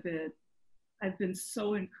midst of it, I've been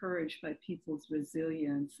so encouraged by people's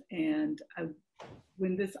resilience. And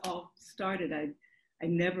when this all started, I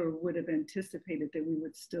never would have anticipated that we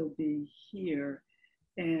would still be here.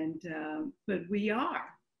 And, but we are.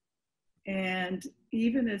 And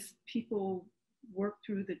even as people work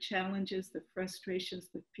through the challenges, the frustrations,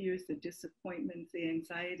 the fears, the disappointments, the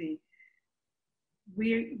anxiety,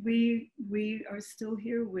 we are still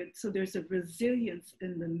here so there's a resilience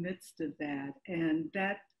in the midst of that. And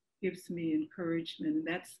that gives me encouragement. And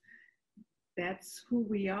that's who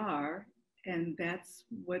we are, and that's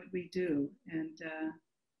what we do. And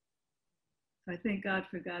I thank God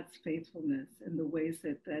for God's faithfulness and the ways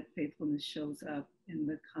that faithfulness shows up in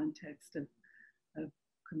the context of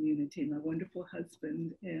community, my wonderful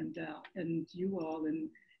husband, and you all,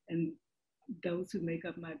 and those who make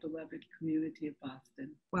up my beloved community of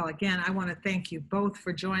Boston. Well, again, I want to thank you both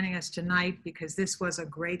for joining us tonight, because this was a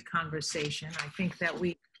great conversation. I think that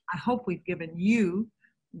I hope we've given you,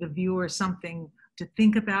 the viewer, something to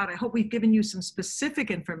think about. I hope we've given you some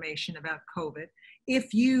specific information about COVID.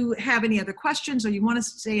 If you have any other questions or you want to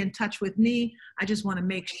stay in touch with me, I just want to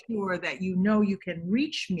make sure that you know you can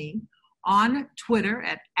reach me on Twitter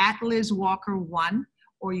at @LizWalker1,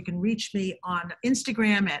 or you can reach me on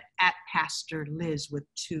Instagram at Pastor Liz with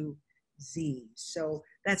 2 Z's. So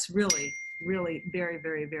that's really, really very,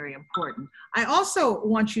 very, very important. I also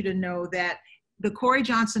want you to know that the Cory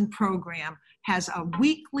Johnson program has a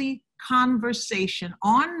weekly conversation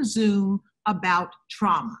on Zoom about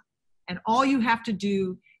trauma. And all you have to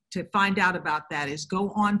do to find out about that is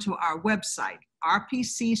go on to our website,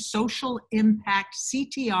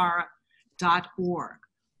 rpcsocialimpactctr.org.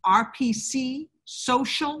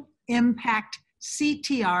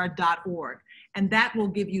 rpcsocialimpactctr.org. And that will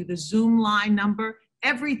give you the Zoom line number.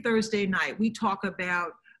 Every Thursday night, we talk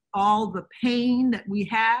about all the pain that we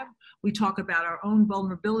have. We talk about our own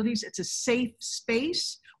vulnerabilities. It's a safe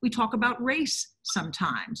space. We talk about race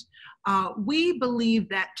sometimes. We believe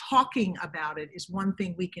that talking about it is one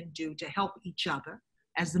thing we can do to help each other.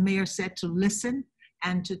 As the mayor said, to listen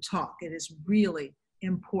and to talk. It is really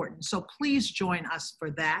important. So please join us for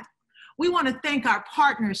that. We want to thank our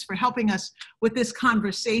partners for helping us with this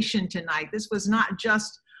conversation tonight. This was not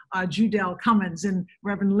just Judell Cummins and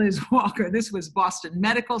Reverend Liz Walker. This was Boston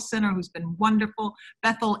Medical Center, who's been wonderful,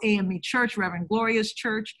 Bethel AME Church, Reverend Gloria's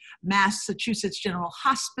Church, Massachusetts General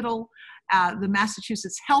Hospital, the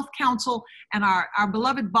Massachusetts Health Council, and our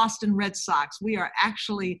beloved Boston Red Sox. We are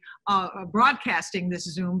actually broadcasting this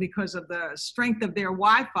Zoom because of the strength of their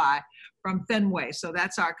Wi-Fi from Fenway. So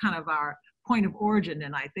that's our point of origin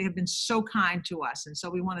tonight. They have been so kind to us. And so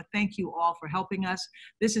we want to thank you all for helping us.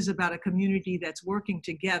 This is about a community that's working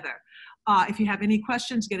together. If you have any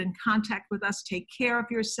questions, get in contact with us. Take care of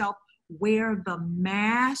yourself. Wear the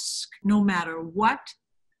mask no matter what.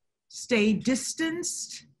 Stay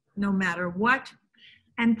distanced no matter what.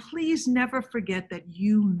 And please never forget that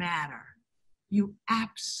you matter. You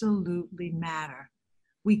absolutely matter.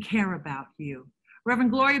 We care about you. Reverend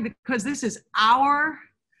Gloria, because this is our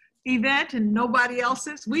event and nobody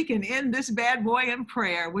else's, we can end this bad boy in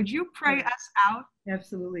prayer. Would you pray us out?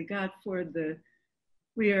 Absolutely. God,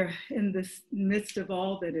 we are in the midst of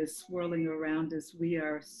all that is swirling around us. We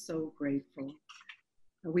are so grateful.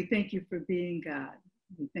 We thank you for being God.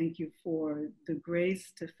 We thank you for the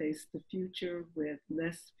grace to face the future with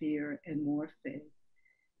less fear and more faith.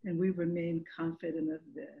 And we remain confident of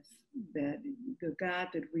this, that the God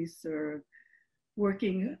that we serve,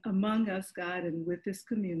 working among us, God, and with this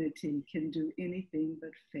community, can do anything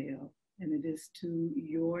but fail. And it is to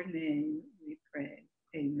your name we pray.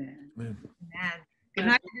 Amen. Amen. Good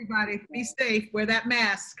night, everybody. Be safe. Wear that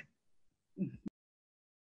mask.